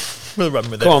okay. We'll run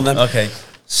with it. Come on then. Okay,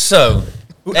 so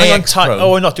Hang on, AX Pro.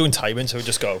 oh, we're not doing timing, so we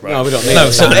just go. Right. No, we don't need No,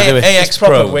 it. so Do it. AX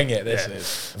Proper Pro. wing it. This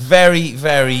is. Very,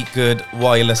 very good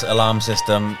wireless alarm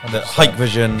system that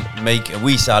Hikvision make.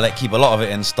 We sell it, keep a lot of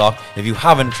it in stock. If you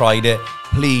haven't tried it,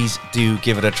 please do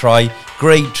give it a try.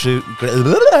 Grade 2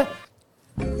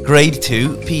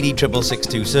 PD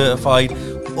 6662 certified.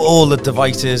 All the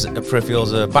devices,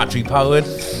 peripherals are battery powered.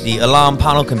 The alarm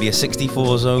panel can be a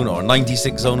 64 zone or a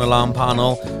 96 zone alarm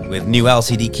panel with new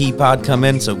LCD keypad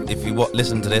coming. So if you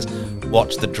listen to this,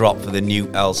 watch the drop for the new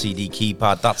LCD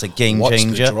keypad. That's a game Watch the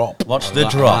changer. drop. Watch I the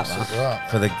like drop that.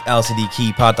 for the LCD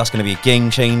keypad. That's going to be a game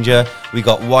changer. We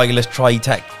got wireless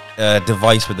Tritech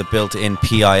device with the built-in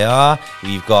PIR.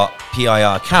 We've got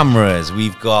PIR cameras.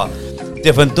 We've got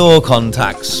different door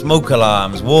contacts, smoke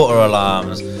alarms, water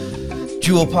alarms,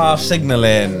 dual path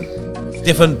signaling,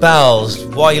 different bells,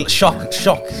 shock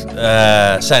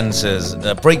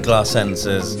sensors, brake glass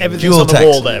sensors, Everything's dual on the text.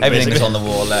 wall there, Everything's basically. on the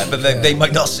wall there, but they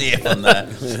might not see it from there.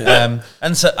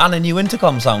 And a new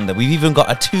intercom sounder. We've even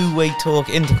got a two-way talk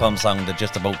intercom sounder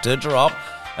just about to drop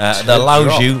that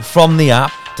allows you from the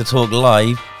app to talk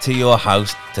live to your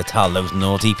house to tell those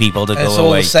naughty people to And it's go all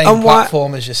away. the same And why-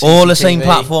 platform as your CCTV. All the same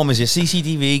platform as your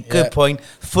CCTV. Good Yeah. point.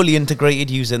 Fully integrated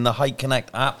using the Hike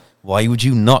Connect app. Why would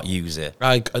you not use it?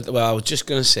 I was just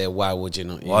going to say, why would you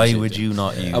not use it? Why would you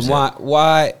not use And it?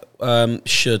 why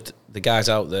should the guys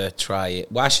out there try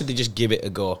it? Why should they just give it a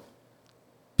go?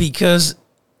 Because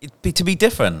to be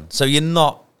different. So you're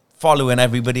not following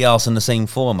everybody else in the same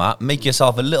format. Make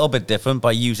yourself a little bit different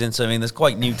by using something that's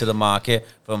quite new to the market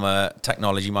from a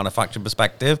technology manufacturing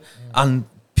perspective, and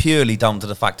purely down to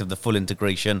the fact of the full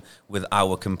integration with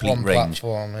our complete One range.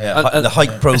 platform, yeah. The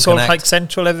Hike Pro It's all Connect. Hike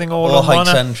Central, everything all All on Hike one.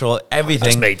 Central, everything.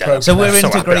 That's made that up. So we're So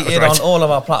happy that was integrated right. on all of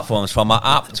our platforms, from our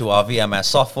app to our VMS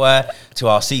software to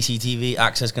our CCTV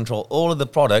access control. All of the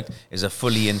product is a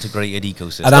fully integrated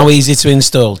ecosystem. And how easy to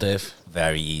install, Dave?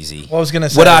 Very easy. What I was going to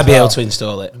say. Would I as be well. able to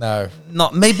install it? No.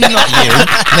 Maybe not you.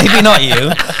 Maybe not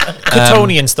you. Could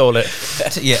Tony install it?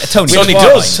 Yeah, Tony. Tony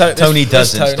does. does. Tony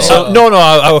does Tony. install. So, no,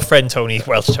 our friend Tony,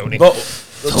 Welsh Tony. But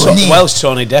Tony. Welsh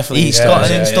Tony definitely. He's Yeah, got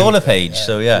an yeah, installer page,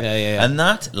 so yeah. Yeah. And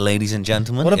that, ladies and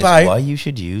gentlemen, What is about- why you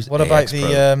should use What about AX Pro.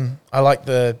 the? I like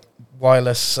the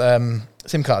wireless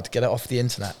SIM card to get it off the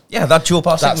internet. Yeah, that dual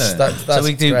pass That's- signaler. that's so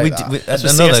we do great, we that. do That's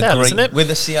with another CSL, great isn't it? with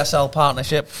the CSL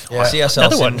partnership. Yeah. CSL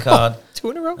Another SIM one. card. 2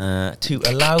 in a row. To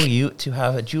allow you to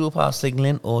have a dual pass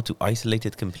signaling or to isolate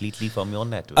it completely from your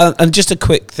network. And just a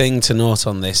quick thing to note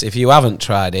on this: if you haven't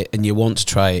tried it and you want to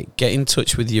try it, get in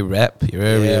touch with your rep, your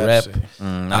area rep, absolutely.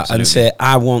 and Absolutely. say,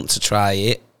 "I want to try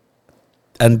it,"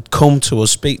 and come to us,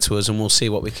 speak to us, and we'll see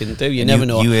what we can do. You And never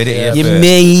know. You heard it here You first.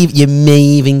 may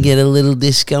even get a little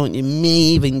discount. You may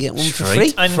even get one for free.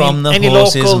 Straight And from the any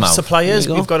horse's local mouth. suppliers, There you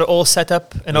go. we've got it all set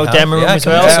up in We our have, demo room yeah, as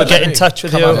come well. down, So get in absolutely. touch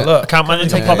with Come your have a look. account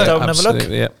manager, Yeah, pop down and have a look.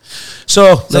 absolutely, yeah. So,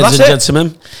 ladies that's and it.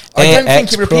 gentlemen, I don't think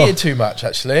AX you Pro. repeated too much,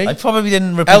 actually. I probably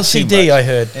didn't repeat LCD, too much. I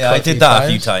heard. Yeah, quite I did that a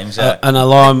few times. times. Yeah. An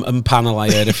alarm and panel I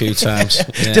heard a few times.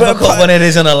 Yeah. Difficult when it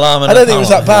is an alarm. And I don't a think it was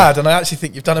panel. that bad, and I actually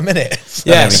think you've done a minute.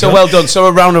 Yeah, There we so go. well done. So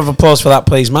a round of applause for that,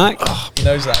 please, Mike. He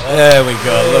knows that. Right? There we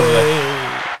go.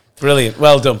 Lovely. Brilliant.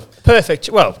 Well done. Perfect.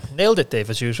 Well, nailed it, Dave,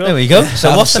 as usual. There we go.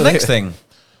 So what's the Absolutely. next thing?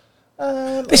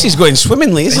 This is going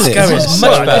swimmingly, isn't it? Going It's so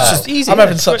much better. bad. It's just easy, I'm yeah,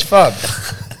 having it's such fun.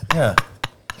 Yeah.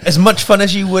 As much fun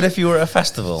as you would if you were at a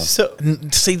festival. So,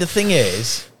 See, the thing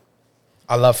is,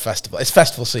 I love festival. It's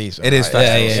festival season. It is right?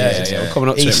 festival Yeah. season, We're coming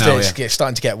up to Easter, it now. it's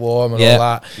starting to get warm and Yeah. all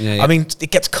that. Yeah, yeah. I mean,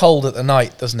 it gets cold at the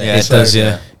night, doesn't it? Yeah, it does,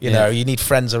 yeah. You know, you need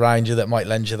friends around you that might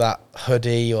lend you that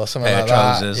hoodie or something Pair like of that.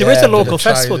 trousers. there is Yeah, a bit of local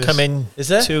festival trousers. coming. Is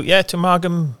there? To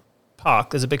Margam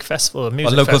Park. There's a big festival, a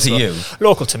music local to festival. you?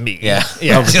 Local to me. Yeah.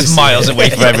 Yeah. Just miles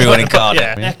away from everyone in Cardiff.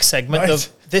 Yeah, next segment Right. of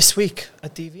this week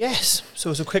at DVS. So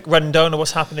it's a quick rundown of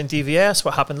what's happened in DVS,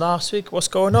 what happened last week, what's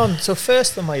going on. So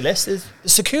first on my list is the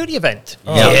security event.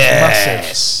 Oh, Yeah.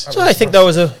 massive. So I think that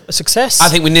was a success. I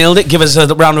think we nailed it. Give us a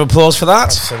round of applause for that.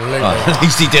 Absolutely. At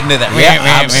least he didn't it.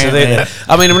 Absolutely.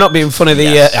 I mean, I'm not being funny.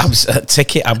 The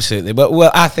ticket, absolutely. But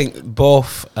well, I think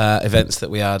both events that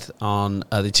we had on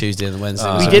the Tuesday and the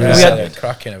Wednesday was We a did- we res- had-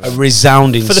 cracking a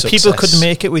resounding For the people who success. couldn't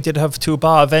make it, we did have 2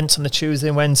 bar events on the Tuesday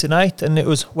and Wednesday night, and it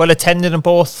was well attended on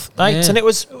both nights, Yeah. and it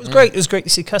was great. It was great to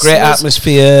see customers. Great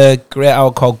atmosphere, great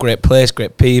alcohol, great place,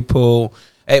 great people.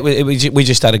 We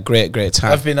just had a great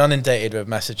time. I've been inundated with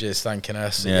messages thanking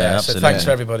us. Yeah, So absolutely. thanks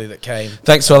for everybody that came.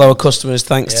 Thanks to all our customers,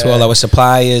 thanks to Yeah. all our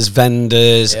suppliers,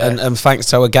 vendors, Yeah. and thanks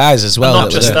to our guys as well. And not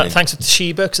that were just there. that, thanks to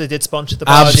Toshiba because they did sponsor the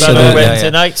bar Absolutely. on Yeah, Wednesday yeah.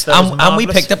 nights. That was And we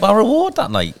marvellous. picked up our award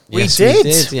that night. We Yes, did,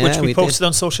 we did, yeah, which we we posted did.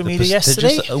 on social The media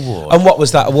prestigious yesterday. award. And what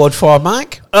was that award for,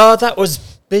 Mike? That was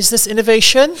business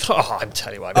innovation. Oh, I'm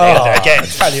telling you what, I'm nailed it again.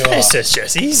 tell you what. This is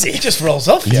just easy. It just rolls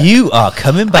off you. You are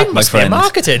coming I back, my must be in friend.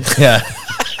 marketing. Yeah.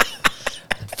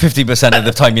 50% of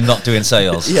the time you're not doing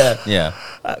sales. Yeah. Yeah.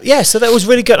 Yeah, so that was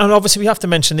really good, and obviously we have to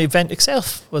mention the event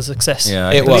itself was a success. Yeah.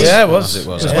 I It agree. was. Yeah, it was. It was. It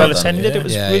was Yeah. well Well done. attended. Yeah. It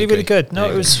was Yeah, I really, really agree. good. No, I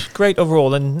it was great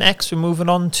overall. And next we're moving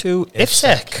on to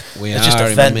IFSEC. We It's just are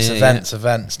in events May,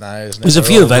 events now, isn't it? There's a They're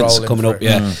few all events rolling coming up, through.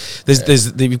 yeah.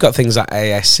 There's you've got things like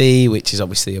ASC, which is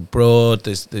obviously abroad.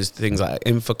 There's things like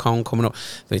Infocon coming up,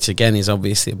 which again is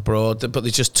obviously abroad. But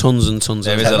there's just tons and tons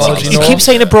There of is a events. lot. You keep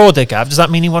saying abroad there, Gav. Does that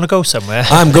mean you want to go somewhere?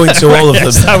 I'm going to all of Yeah,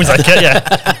 them. sounds like it,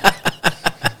 yeah.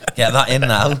 Get that in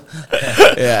now.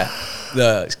 Yeah,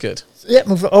 no, it's good. Yeah,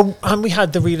 move on. Oh, and we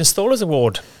had the Real Installers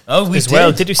Award Oh, we as well.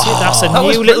 did. Did you see it? That's a that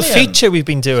was new little brilliant. feature we've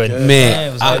been doing. Mate, Yeah,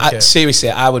 it was I, like it. seriously,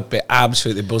 I would be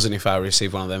absolutely buzzing if I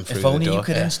received one of them through If the only door. you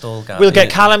could Yeah. install Gary. We'll get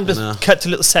Callum to No. cut a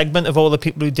little segment of all the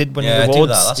people who did win Yeah, the do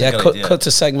awards. that. That's a Yeah, good cut, idea. cut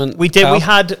to segment. We did. Cal. We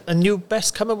had a new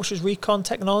best comer, which was Recon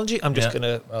Technology. I'm just Yeah.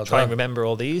 going to Well try done. and remember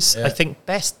all these. Yeah. I think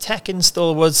best tech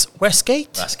install was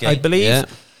Westgate, Westgate. I believe. Yeah.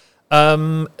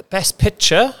 Best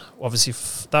picture, obviously,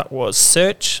 that was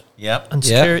Search Yep. and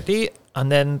Yeah. Security. And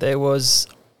then there was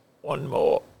one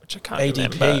more, which I can't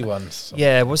ADP remember. ones.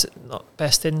 Yeah, was it not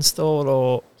best install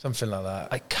or Something like that.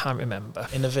 I can't remember.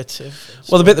 Innovative.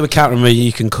 Well, the bit that we can't remember,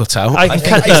 you can cut out. I can He's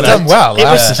cut that done out. well. It I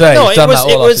have was- to say, no, he's it done was- that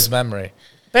it all off was- his memory.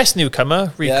 Best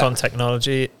newcomer, Recon Yeah.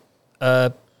 Technology.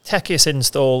 Techiest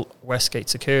install, Westgate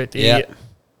Security.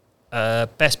 Yeah.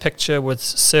 Best picture was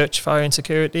Search, Fire and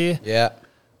Security. Yeah.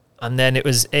 And then it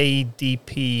was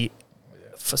ADP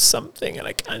for something, and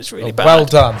I can't. It's really bad. Well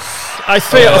done. I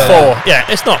 3 out of 4. Yeah,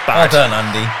 it's not Well bad. done,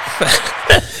 Andy.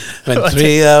 Went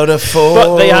 3 out of 4.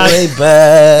 But they had- way And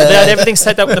back. they had everything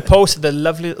set up in the post. The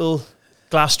lovely little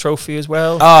glass trophy as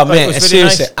well. Oh, But it mate, was really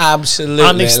seriously, nice. absolutely.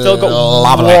 And they've still got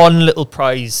lovely. one little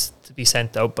prize to be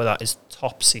sent out, but that is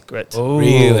top secret.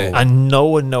 Really? And no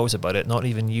one knows about it, not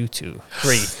even you two.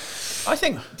 3. I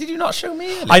think. Did you not show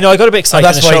me? I know, I got a bit excited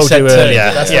that's and what he showed said you too.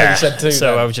 earlier. That's what he said too,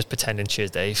 So then. I was just pretending.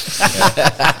 Cheers, Dave.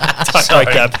 Sorry,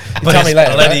 Gab. But Tell me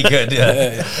later, bloody good.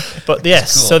 Yeah. But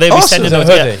yes, Cool. so they'll be Awesome. sending It's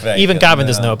those. a hoodie. Yeah. Very Even good. Gavin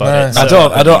doesn't know about No.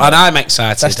 it. I don't, and I'm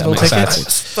excited. Festival I'm tickets?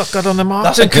 excited. Stuck out on the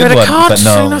That's a good one. But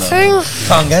no,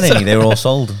 can't get any. They were all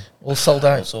sold. All sold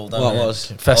out. All sold out. What yeah.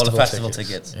 was? All the Festival festival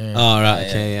tickets. tickets. Oh, right,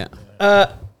 okay,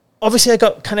 yeah. Obviously,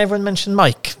 can everyone mention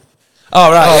Mike? Oh,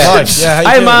 right, Oh, yeah. Mike. Yeah, how you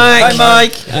Hi, doing? Mike. Hi,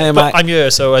 Mike. Hi, But Mike. I'm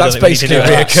here, so I That's don't think we basically a need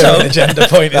to do reoccurring that. agenda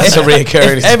point. That's a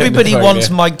reoccurring. If everybody agenda wants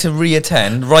point, Mike to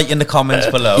reattend, write in the comments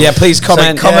below. Yeah, please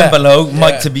comment. So comment Yeah. below,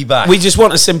 Mike Yeah. to be back. We just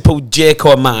want a simple Jake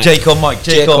or Mike. Jake or Mike.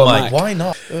 Jake or Mike. Why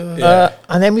not?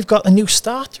 And then we've got a new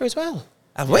starter as well.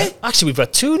 Have we? Actually, we've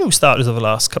got 2 new starters over the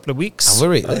last couple of weeks. Have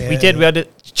we really? We did. We had a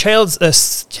channel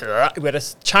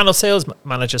sales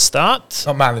manager start.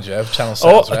 Not manager of channel Oh,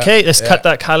 sales. right? okay. Let's Yeah. cut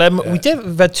that, Callum. We've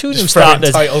had 2 new Just throwing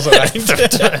starters. titles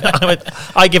around.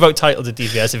 I give out titles at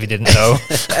DVS if you didn't know.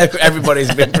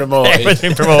 Everybody's been promoted. Everything's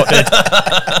been promoted.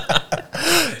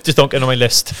 Just don't get on my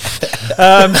list.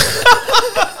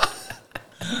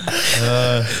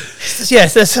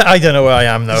 Yes, I don't know where I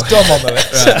am though. Dom on the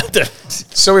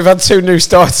list. So we've had 2 new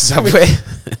starters, have we?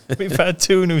 We've had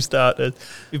 2 new starters.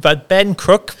 We've had Ben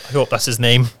Crook, I hope that's his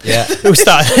name, Yeah. who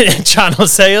started in channel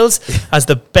sales, has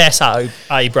the best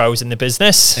eyebrows in the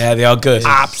business. Yeah, they are good.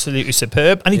 Absolutely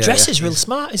superb. And he Yeah, dresses yeah. real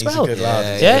smart as He's well. a good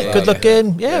lad. Yeah, good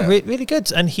looking. Yeah, Yeah. really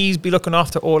good. And he's be looking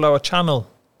after all our channel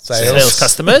Sales.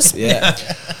 customers. Yeah.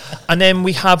 And then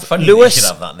we have Funny you Lewis should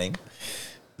have that name.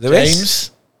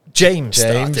 James. James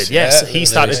started. Yes, he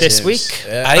started this James. week.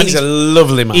 Yeah. And he's a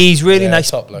lovely man. He's really Yeah, nice,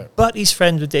 top bloke. but he's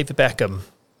friends with David Beckham.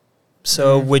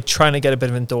 So we're trying to get a bit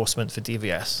of endorsement for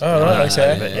DVS. Oh, right,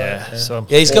 okay. But yeah, so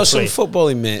Yeah, he's got some hopefully-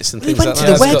 footballing mates and He things went like to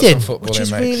that. the He's got wedding, some which is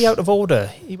footballing really mates. out of order.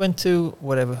 He went to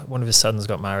whatever, one of his sons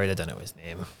got married. I don't know his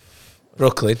name.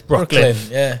 Brooklyn. Brooklyn.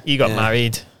 Yeah. He got Yeah.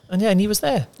 married. And yeah, and he was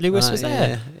there. Lewis was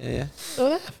there. Yeah.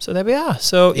 So there we are.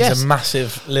 So He's yes. a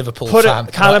massive Liverpool Put fan.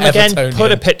 a, Callum not again, Evertonian.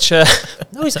 put a picture.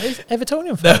 No, he's Evertonian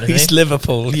No, fan. he's isn't he?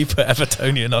 Liverpool. You put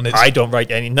Evertonian on it. I don't write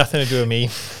nothing to do with me.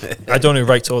 I don't know who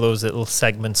writes all those little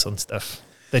segments and stuff.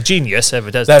 They're genius,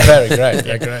 whoever does They're that. very great.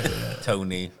 They're great.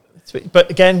 Tony.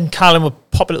 But again, Callum will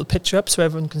pop a little picture up so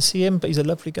everyone can see him, but he's a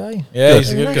lovely guy. Yeah,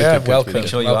 he's a good Good, guy. good. Welcome. Make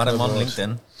sure you add Welcome him on aboard.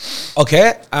 LinkedIn.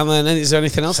 Okay, and then is there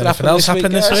anything else that Anything happened else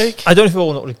happened guys? this week? I don't know if you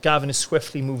all know, like, Gavin is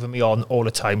swiftly moving me on all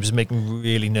the time, which is making me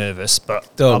really nervous,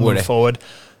 but Don't I'll worry. move forward.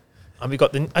 And we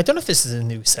got I don't know if this is a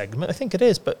new segment, I think it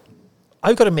is, but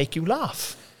I've got to make you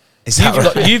laugh. Is that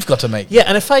right? You've got to make. Yeah,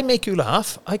 and if I make you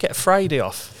laugh, I get a Friday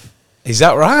off. Is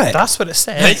that right? That's what it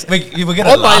says. You were going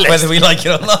to On my laugh list. whether we like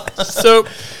it or not. So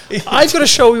I've got to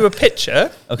show you a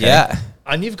picture, Okay. Yeah.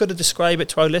 and you've got to describe it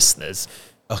to our listeners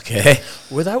Okay.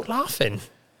 without laughing.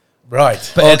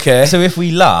 Right. But Okay. So if we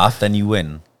laugh, then you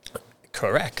win.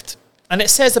 Correct. And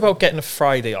it says about getting a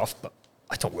Friday off, but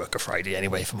I don't work a Friday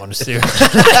anyway, if I'm honest with you.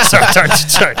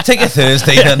 sorry. Take a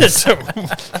Thursday then. So,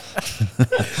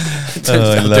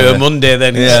 Do a Monday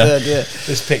then. Yeah. Instead, yeah.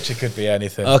 This picture could be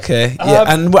anything. Okay. Yeah.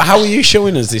 And how are you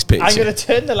showing us this picture? I'm going to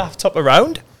turn the laptop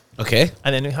around, Okay.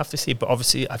 and then we have to see. But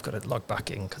obviously, I've got to log back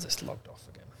in because it's logged off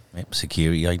again. Yep,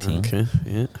 security IT. Okay.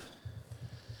 Yeah.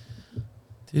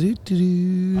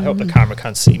 I hope the camera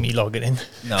can't see me logging in.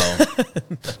 No.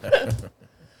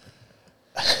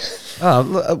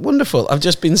 Wonderful. I've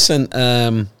just been sent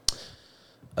a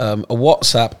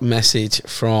WhatsApp message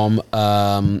from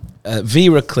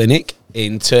Vera Clinic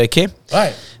in Turkey.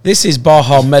 Right. This is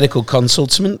Bahar Medical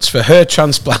Consultants for hair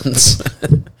transplants.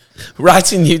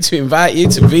 Writing you to invite you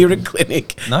to Vera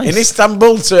Clinic Nice. in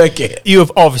Istanbul, Turkey. You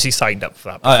have obviously signed up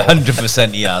for that.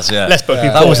 100% he has, yeah. Let's both be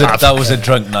that was a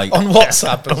drunk night. On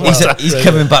WhatsApp. as well. He's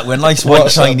coming back with nice white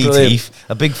WhatsApp, shiny brilliant. teeth,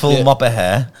 a big full mop of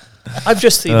hair. I've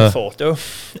just seen the photo,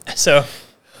 so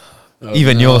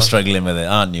Even you're struggling with it,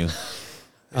 aren't you?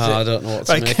 I don't know what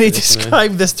to right. make Can you of this now.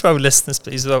 describe this to our listeners,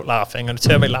 please, without laughing? I'm going to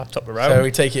turn my laptop around. So we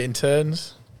take it in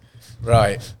turns.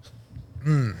 Right.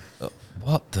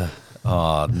 What the?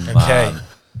 Oh, man. Okay.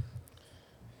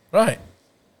 Right.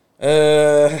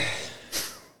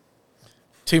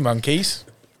 2 monkeys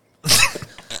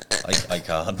I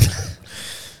can't.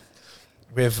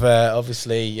 with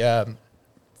obviously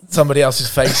somebody else's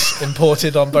face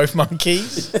imported on both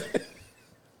monkeys.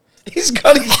 He's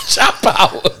got his chap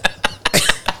out.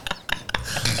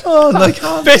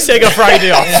 Best take a Friday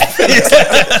off.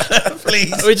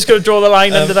 Please. We're just going to draw the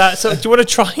line under that. So, do you want to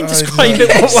try and describe it?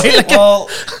 What way? Like, Well,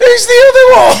 Who's the other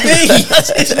one?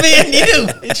 it's me and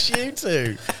you. It's you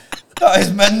two. That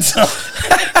is mental.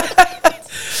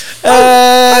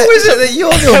 I'm is it that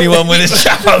you're the only one with his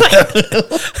chap out there?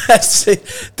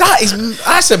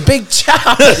 That's a big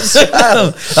chap as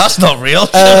well. That's not real.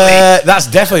 That's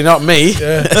definitely not me.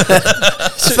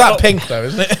 It's that pink though,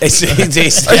 isn't it? It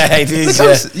is. Yeah, it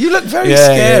is. You look very Yeah,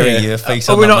 scary. yeah, yeah. Your face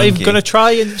Are on we that not even monkey. going to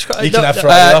try and You can have no,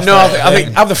 Friday off. No, right? I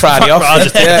think have the Friday off. I'll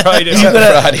just take Friday off. Have the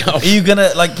Friday off. Are you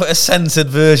gonna like put a censored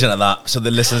version of that so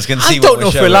the listeners can see? I don't what know we're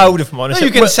if we're showing? allowed, if I'm honest. No,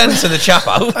 you can censor the chap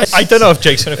out. I don't know if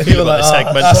Jake's going to feel about the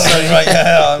segment. That's so right.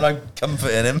 Yeah, I'm like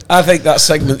comforting him. I think that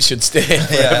segment should stay.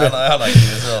 Yeah, I like you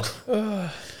as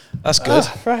well. That's good.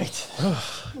 Right.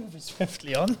 Moving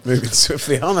swiftly on. Moving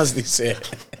swiftly on, as they say.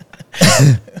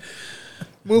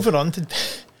 Moving on to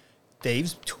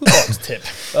Dave's toolbox tip.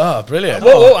 Oh, brilliant.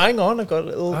 Whoa, hang on. I've got a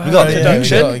little. We got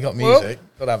introduction. You got music.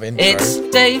 Got to have intro. It's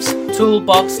Dave's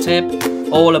Toolbox Tip.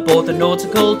 All aboard the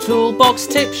nautical toolbox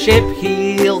tip ship.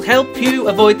 He'll help you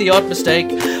avoid the odd mistake.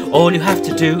 All you have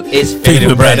to do is Feed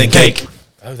him bread and cake.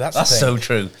 Oh, that's That's the so thing.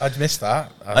 true. I'd missed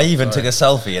that. I even took a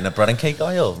selfie in a bread and cake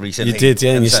aisle recently. You did,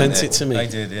 yeah, and you sent sent it to me. I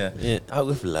did, yeah. Yeah. Out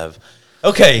with love.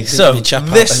 Okay, so Didn't you chap out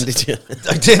this then, did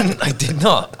you? I did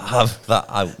not have that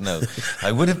out. No,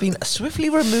 I would have been swiftly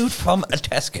removed from a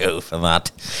Tesco for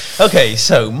that. Okay,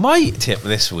 so my tip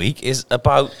this week is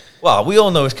about. Well, we all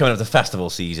know it's coming up to festival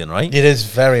season, right? It is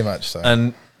very much so.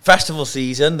 And festival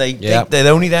season,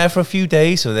 they're only there for a few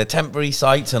days, so they're temporary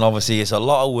sites, and obviously it's a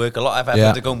lot of work, a lot of effort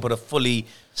Yeah. to go and put a fully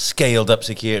scaled up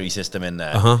security system in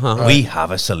there. Uh-huh. We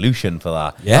have a solution for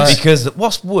that. Yes. Because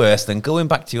what's worse than going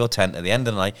back to your tent at the end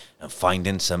of the night and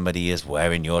finding somebody is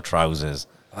wearing your trousers?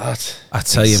 I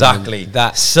tell Exactly. you, man,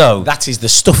 that So- that is the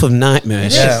stuff of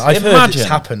nightmares. yeah, I've heard Imagine. it's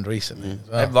happened recently.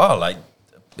 as well. Well, like,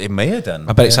 it may have done.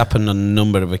 I bet it's happened on a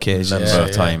number of occasions. Number of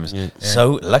yeah, times. yeah.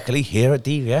 So luckily here at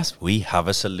DVS we have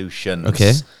a solution.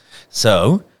 Okay.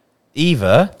 So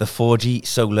either the 4G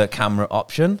solar camera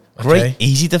option, great, Okay.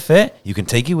 easy to fit. You can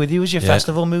take it with you as your Yeah.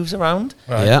 festival moves around.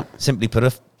 Right. Yeah. Simply put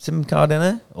a SIM card in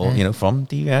it, or from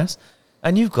DVS,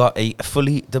 and you've got a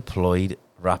fully deployed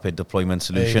rapid deployment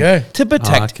There you solution go. to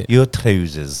protect like it. your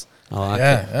trousers. I like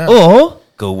Yeah, it. yeah. Or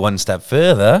go one step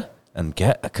further and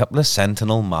get a couple of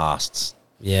Sentinel masts.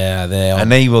 Yeah, they are.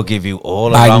 And they will give you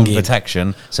all around Banging.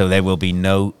 protection, so there will be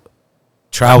no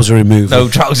Trouser removal.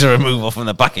 trouser removal from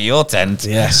the back of your tent.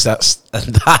 Yes,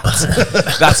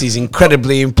 that is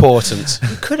incredibly important.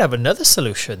 We could have another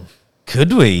solution.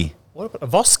 Could we? What about a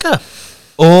Voska?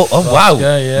 Oh wow,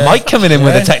 yeah. Mike coming in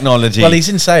with the technology. Well, he's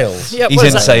in sales. Yeah, He's well,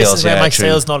 in this sales, is where yeah, my true.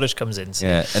 sales knowledge comes in. So.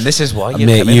 Yeah, and this is why you're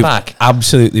Mate, coming you've back.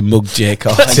 absolutely mugged Jake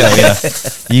off. I tell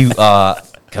you, you are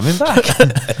coming back.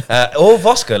 Or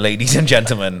Voska, ladies and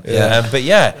gentlemen. Yeah. But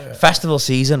yeah, festival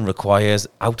season requires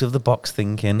out of the box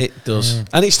thinking. It does.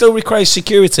 And it still requires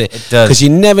security. It does. Because you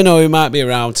never know who might be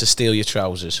around to steal your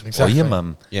trousers. Or your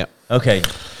mum. Yeah. Okay.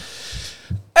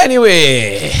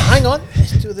 Anyway, Hang on.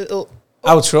 Let's do the little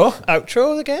outro.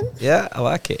 outro again. Yeah, I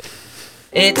like it.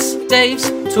 It's Dave's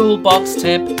Toolbox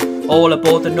Tip. All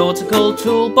aboard the nautical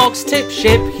toolbox tip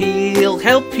ship. He'll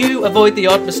help you avoid the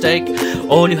odd mistake.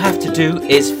 All you have to do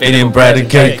is feed him bread and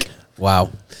cake.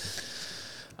 Wow.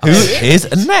 Who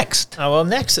is next? Oh, well,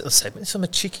 next little segment is from a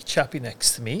cheeky chappy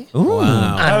next to me. Ooh,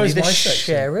 Wow. Andy, is the my section?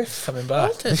 sheriff. Coming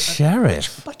back. the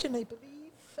sheriff. Button, I believe.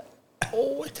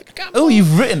 Oh, I took a gamble. Oh,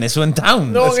 you've written this one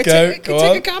down. No, Let's I go. take, Go take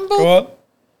on. a gamble. Go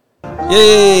on.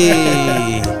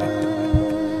 Yay!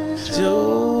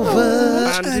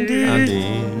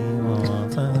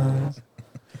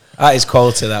 That is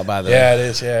quality, that, by the way. Yeah, it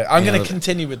is. Yeah, I'm Yeah. going to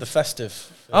continue with the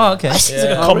festive. Oh, okay. This is like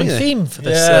Yeah. a common really? theme for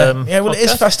this. Yeah, well, it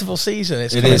is podcast. festival season.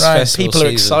 It's It coming is round. festival People are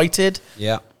season. excited.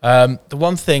 Yeah. The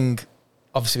one thing,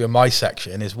 obviously, with my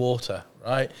section is water.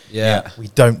 Right? Yeah. We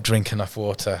don't drink enough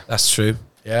water. That's true.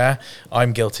 Yeah,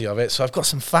 I'm guilty of it. So I've got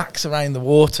some facts around the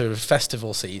water of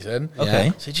festival season.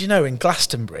 Okay. So did you know in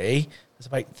Glastonbury there's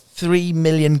about 3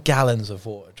 million gallons of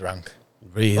water drunk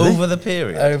Really? Over the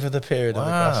period. over the period of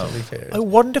the Wow. Glastonbury period? I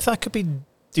wonder if that could be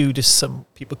due to some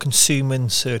people consuming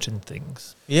certain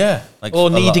things. Yeah, Like or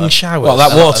a lot needing of- showers. Well,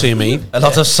 that water, you mean? A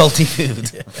lot of salty food.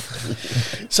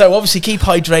 So obviously keep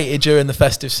hydrated during the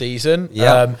festive season.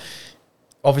 Yeah.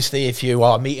 Obviously, if you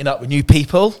are meeting up with new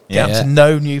people, Yeah. get to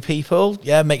know new people.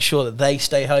 Yeah, make sure that they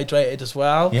stay hydrated as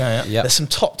well. Yeah. Yeah. There's some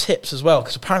top tips as well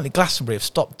because apparently Glastonbury have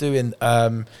stopped doing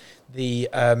the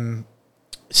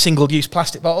single-use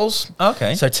plastic bottles.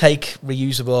 Okay. So take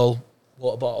reusable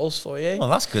water bottles for you. Well,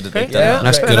 that's good. That Okay. they've done Yeah. that.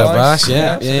 That's Very good nice. advice.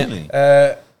 Yeah.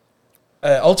 Yeah.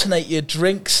 Absolutely. Alternate your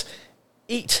drinks.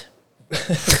 Eat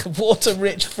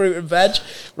water-rich fruit and veg.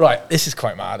 Right, this is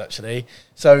quite mad actually.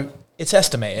 So it's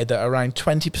estimated that around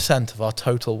 20% of our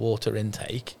total water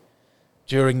intake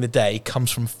during the day comes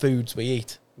from foods we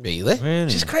eat. Really?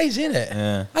 Which is crazy, isn't it?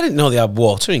 Yeah. I didn't know they had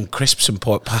water in crisps and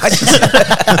pork pies.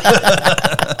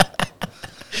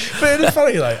 But it's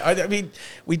funny, like, I mean,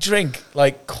 we drink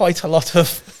like quite a lot of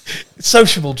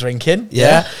sociable drinking,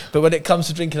 Yeah. But when it comes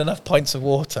to drinking enough pints of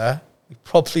water, we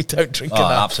probably don't drink Oh,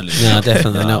 enough. absolutely. No,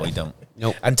 definitely no, not. we don't.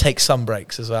 Nope. And take sun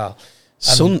breaks as well.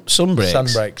 Sun breaks. Sun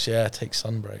breaks, yeah. Take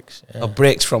sun breaks. Yeah. Oh,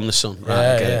 breaks from the sun.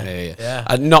 Right, Yeah, okay,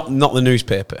 yeah. Not the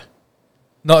newspaper.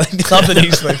 Not the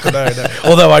newspaper, no.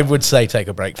 Although I would say take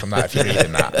a break from that if you're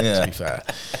reading that. To be fair.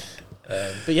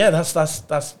 But yeah, that's.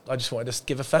 I just wanted to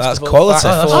give a festival. That's quality.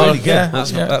 That's for- really good. yeah,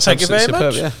 That's Thank you very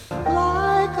absolutely much. superb, yeah.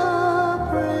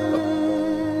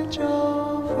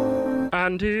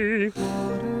 Andy.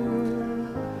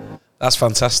 That's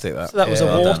fantastic. That. So that was Yeah,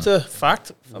 a well water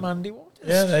fact from Andy Waters.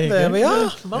 Yeah, there you there go. we are. Yeah.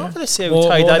 Marvellous. Yeah, More- we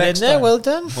tied more that in next there. time. Well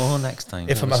done. More next time.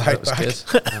 If I'm That allowed was back.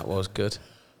 good. That was good.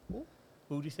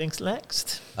 Who do you think's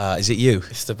next? Is it you?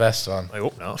 It's the best one. I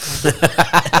hope not.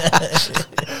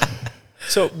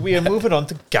 So we are moving on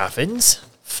to Gavin's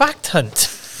fact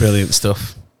hunt. Brilliant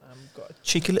stuff. Got a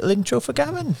cheeky little intro for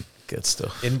Gavin. Good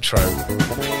stuff. Intro.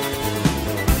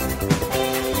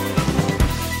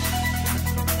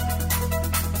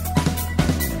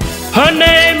 Her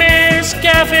name is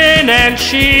Gavin and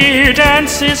she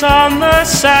dances on the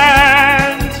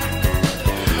sand.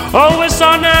 Always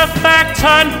on a fact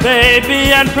hunt,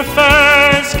 baby, and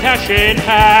prefers cash in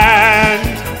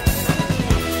hand.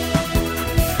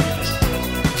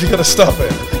 You got to stop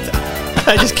it.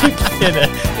 I just keep playing it.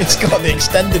 It's got the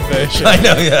extended version. I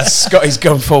know, yeah. Scotty's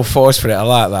gone full force for it. I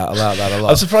like that a I'm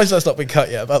lot. surprised that's not been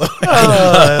cut yet, by the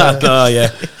way. Oh,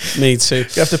 yeah. Me too. You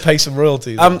have to pay some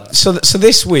royalties. So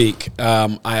this week,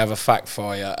 I have a fact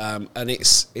for you, and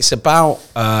it's about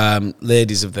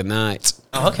ladies of the night.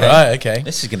 Oh, okay. Right, okay.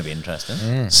 This is going to be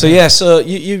interesting. So yeah, so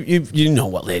you know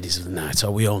what ladies of the night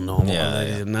are. We all know what Yeah,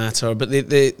 ladies yeah. of the night are, but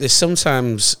they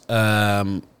sometimes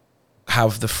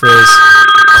have the phrase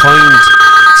coined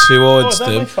towards is that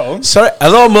them. my phone? Sorry,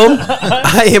 hello, mum.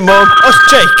 Hi, mum. Oh,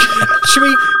 Jake. Should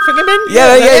we bring him in?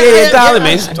 Yeah. Dial him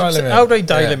in. Dial him in. How do I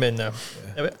dial Yeah. him in now?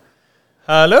 There we-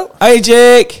 Hello? Hi,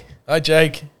 Jake. Hi,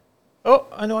 Jake. Oh,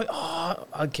 I know.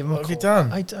 I'll give him a What have you call.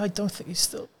 done? I don't think he's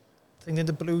still thinking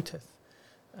the Bluetooth.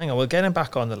 Hang on, we'll get him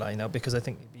back on the line now because I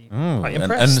think he'd be quite An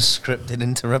impressed. unscripted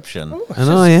interruption. I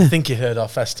know, yeah. I think you heard our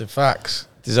festive facts.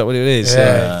 Is that what it is? Yeah.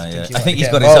 Yeah. you I might think he's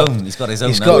get got his involved. own. He's got his own.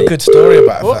 He's hasn't got a he? good story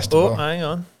about a Oh, festival. hang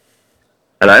on.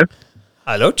 Hello?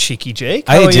 Hello, cheeky Jake.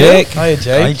 Hi, How are Jake. Hiya, Hi,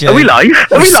 Jake. Jake. Are we live?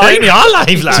 Are we live? Certainly are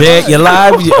live, lad. Jake, you're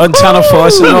live on Channel 4,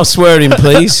 so no swearing,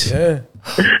 please. Yeah.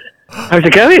 How's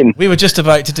it going? We were just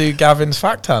about to do Gavin's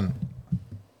fact hunt.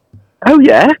 Oh,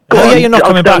 yeah? Go Oh, on. yeah, you're not I'll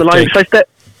coming stay on back, the line. Jake. Should I stay,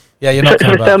 Yeah, you're not should I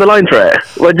coming stay on back. the line for it?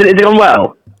 Well, is it gone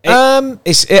well? The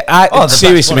best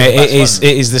seriously, one, mate, the best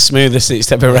it is the smoothest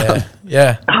it's ever around.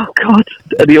 Yeah. Oh, God.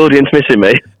 Are the audience missing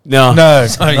me? No. No,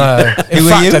 Sorry. no. In Who are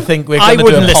fact, you? I think we're I going to do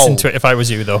wouldn't a listen poll. to it if I was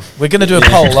you, though. We're going to do a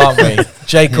poll, aren't we?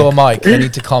 Jake or Mike? They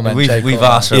need to comment. Jake We've or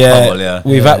asked Mike. for a Yeah, poll, yeah.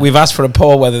 we've asked for a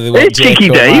poll whether they want It's Jake Cheeky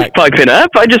or Dave Mike. piping up.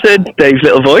 I just heard Dave's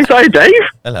little voice. Hi, Dave.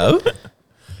 Hello.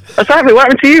 What's happening? What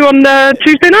happened to you on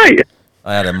Tuesday night?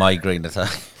 I had a migraine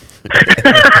attack.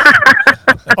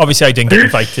 Obviously, I didn't get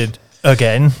invited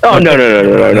again. Oh, no.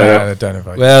 No, don't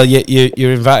invite. Well,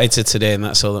 you're invited to today, and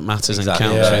that's all that matters Exactly.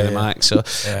 and counts, Yeah, really, yeah. Mike. So,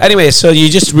 Yeah. anyway, so you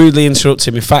just rudely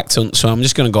interrupted me fact hunt, so I'm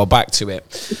just going to go back to it.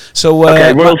 So,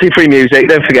 Okay, royalty-free music.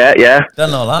 Don't forget, yeah?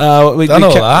 Done all that. we Done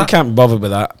all can't, that. we can't be bothered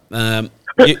with that.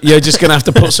 You're just going to have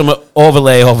to put some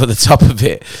overlay over the top of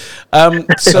it. A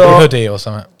So, hoodie or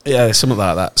something. yeah, something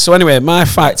like that. So anyway, my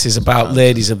fact is about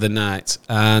ladies of the night,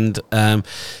 and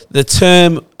the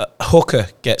term hooker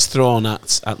gets thrown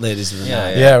at ladies of the Yeah,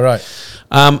 night. Yeah, right.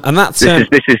 And that term,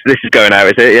 This is going out,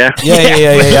 is it? Yeah?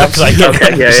 yeah, Looks like it.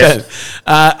 Okay, yeah.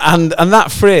 100%. And that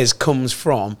phrase comes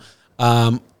from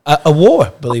a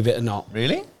war, believe it or not.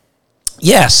 Really?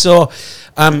 Yeah, so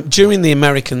during the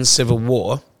American Civil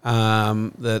War,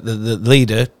 the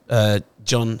leader,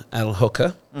 John L.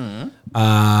 Hooker,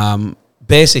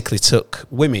 basically took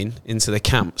women into the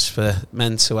camps for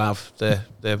men to have the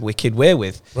wicked way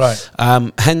with. Right.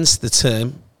 Hence the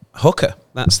term hooker.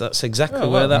 That's exactly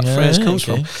where that Yeah, phrase comes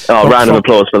okay. from. Oh, round of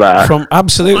applause for that. From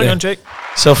absolutely. Hang on, Jake.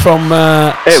 So from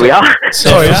Here we are.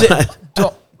 Sorry, is it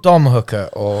Dom Hooker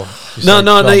or?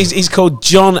 no, he's called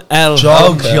John L.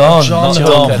 John. Hooker. John John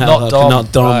Hooker, L. not Hooker, Dom.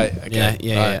 not Dom. Right, okay,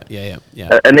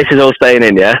 Yeah. And this is all staying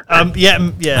in, yeah?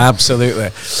 Yeah. Absolutely,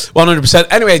 100%.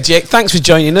 Anyway, Jake, thanks for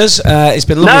joining us. It's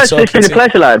been lovely No, talking it's been to a you.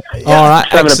 pleasure, lad. All right,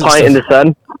 Just having a excellent pint in stuff. the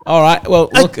sun. All right, well,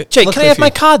 look, Jake, look can I have my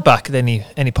card back at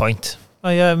any point? Oh,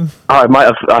 it might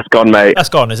have. That's gone, mate. That's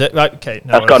gone, is it? Right, okay.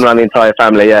 No That's gone worries. around the entire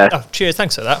family, yeah. Oh, cheers,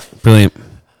 thanks for that. Brilliant.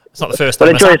 It's not the first Well,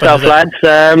 time. enjoy that's yourself, happened, is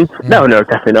lads. No,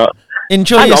 definitely not.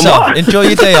 Enjoy Hang on, yourself. what? Enjoy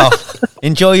your day off.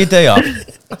 Enjoy your day off.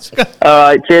 All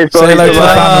right, cheers, boys. Say hello to the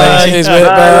Bye. family. Cheers, mate. Bye.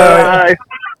 Bye.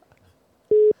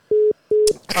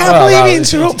 I can't Oh, believe wow. he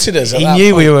interrupted us. He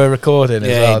knew we were recording as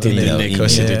Yeah, well, he didn't did, he? Nick. Of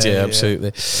course he did, yeah, yeah.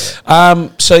 absolutely.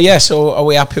 So are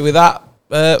we happy with that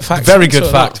fact? Very good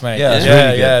Or fact, not? mate. Yeah, Yeah, it's yeah,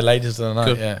 really good. ladies of the night.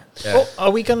 Good. Yeah. Oh,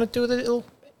 are we going to do the little...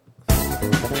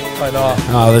 Why not?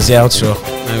 Oh, there's the outro.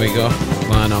 There we go.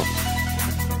 Why not?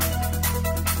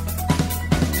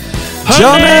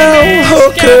 John L.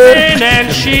 Hooker.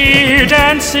 And she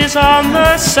dances on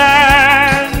the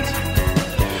sand.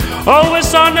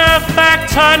 Always on a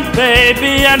fact hunt,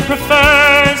 baby, and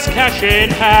prefers cash in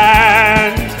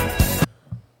hand.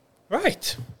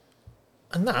 Right.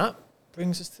 And that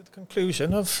brings us to the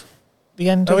conclusion of the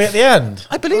end Are of... we at the end?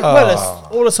 I believe, well,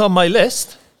 it's all that's on my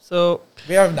list. So,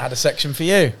 We haven't had a section for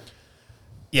you.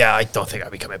 yeah, I don't think I'll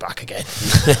be coming back again.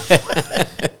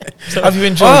 Have you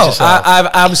enjoyed Well, yourself? I've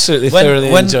absolutely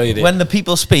thoroughly enjoyed it. When the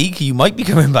people speak, you might be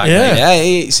coming back. Yeah.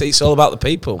 mate. yeah, it's all about the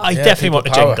people. I Yeah, definitely people want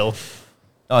a power. jingle.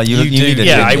 Oh, you You need do. a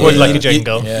Yeah, I jingle. would like a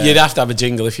jingle. Yeah. You'd have to have a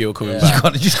jingle if you were coming back.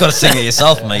 You just got to sing it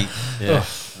yourself, mate.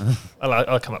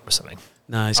 I'll come up with something.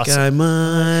 Nice I'll guy,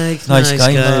 Mike. Nice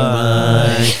guy,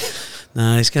 Mike.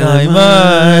 Nice guy,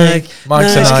 Mike.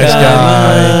 Mike's a nice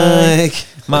guy. Mike.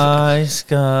 My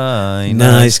sky.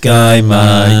 Nice guy,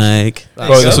 Mike.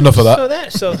 Right, that's enough of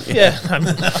that. So yeah,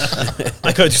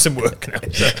 I got to do some work now.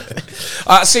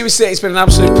 So. Seriously, it's been an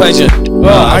absolute pleasure.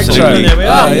 Well, absolutely. There we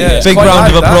are. yeah. Big Quite round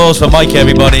like of that. applause for Mike,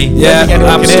 everybody. Yeah, Anyone can hear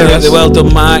absolutely. us. Well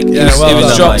done, Mike. Yeah, well he was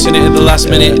done, dropped Mike. in it at the last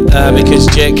minute because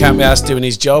Jake can't be asked doing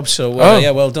his job. So Oh.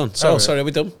 yeah, well done. So Oh. sorry, are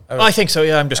we done? I think so.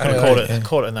 Yeah, I'm just going to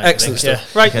call it a night. Excellent I think.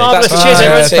 stuff. Yeah. Right, Okay. marvelous. That's Cheers, fine.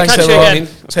 everyone. Thanks, Catch you everyone. again.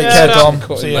 Take Yeah, care, ta.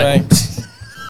 Dom. See you, mate.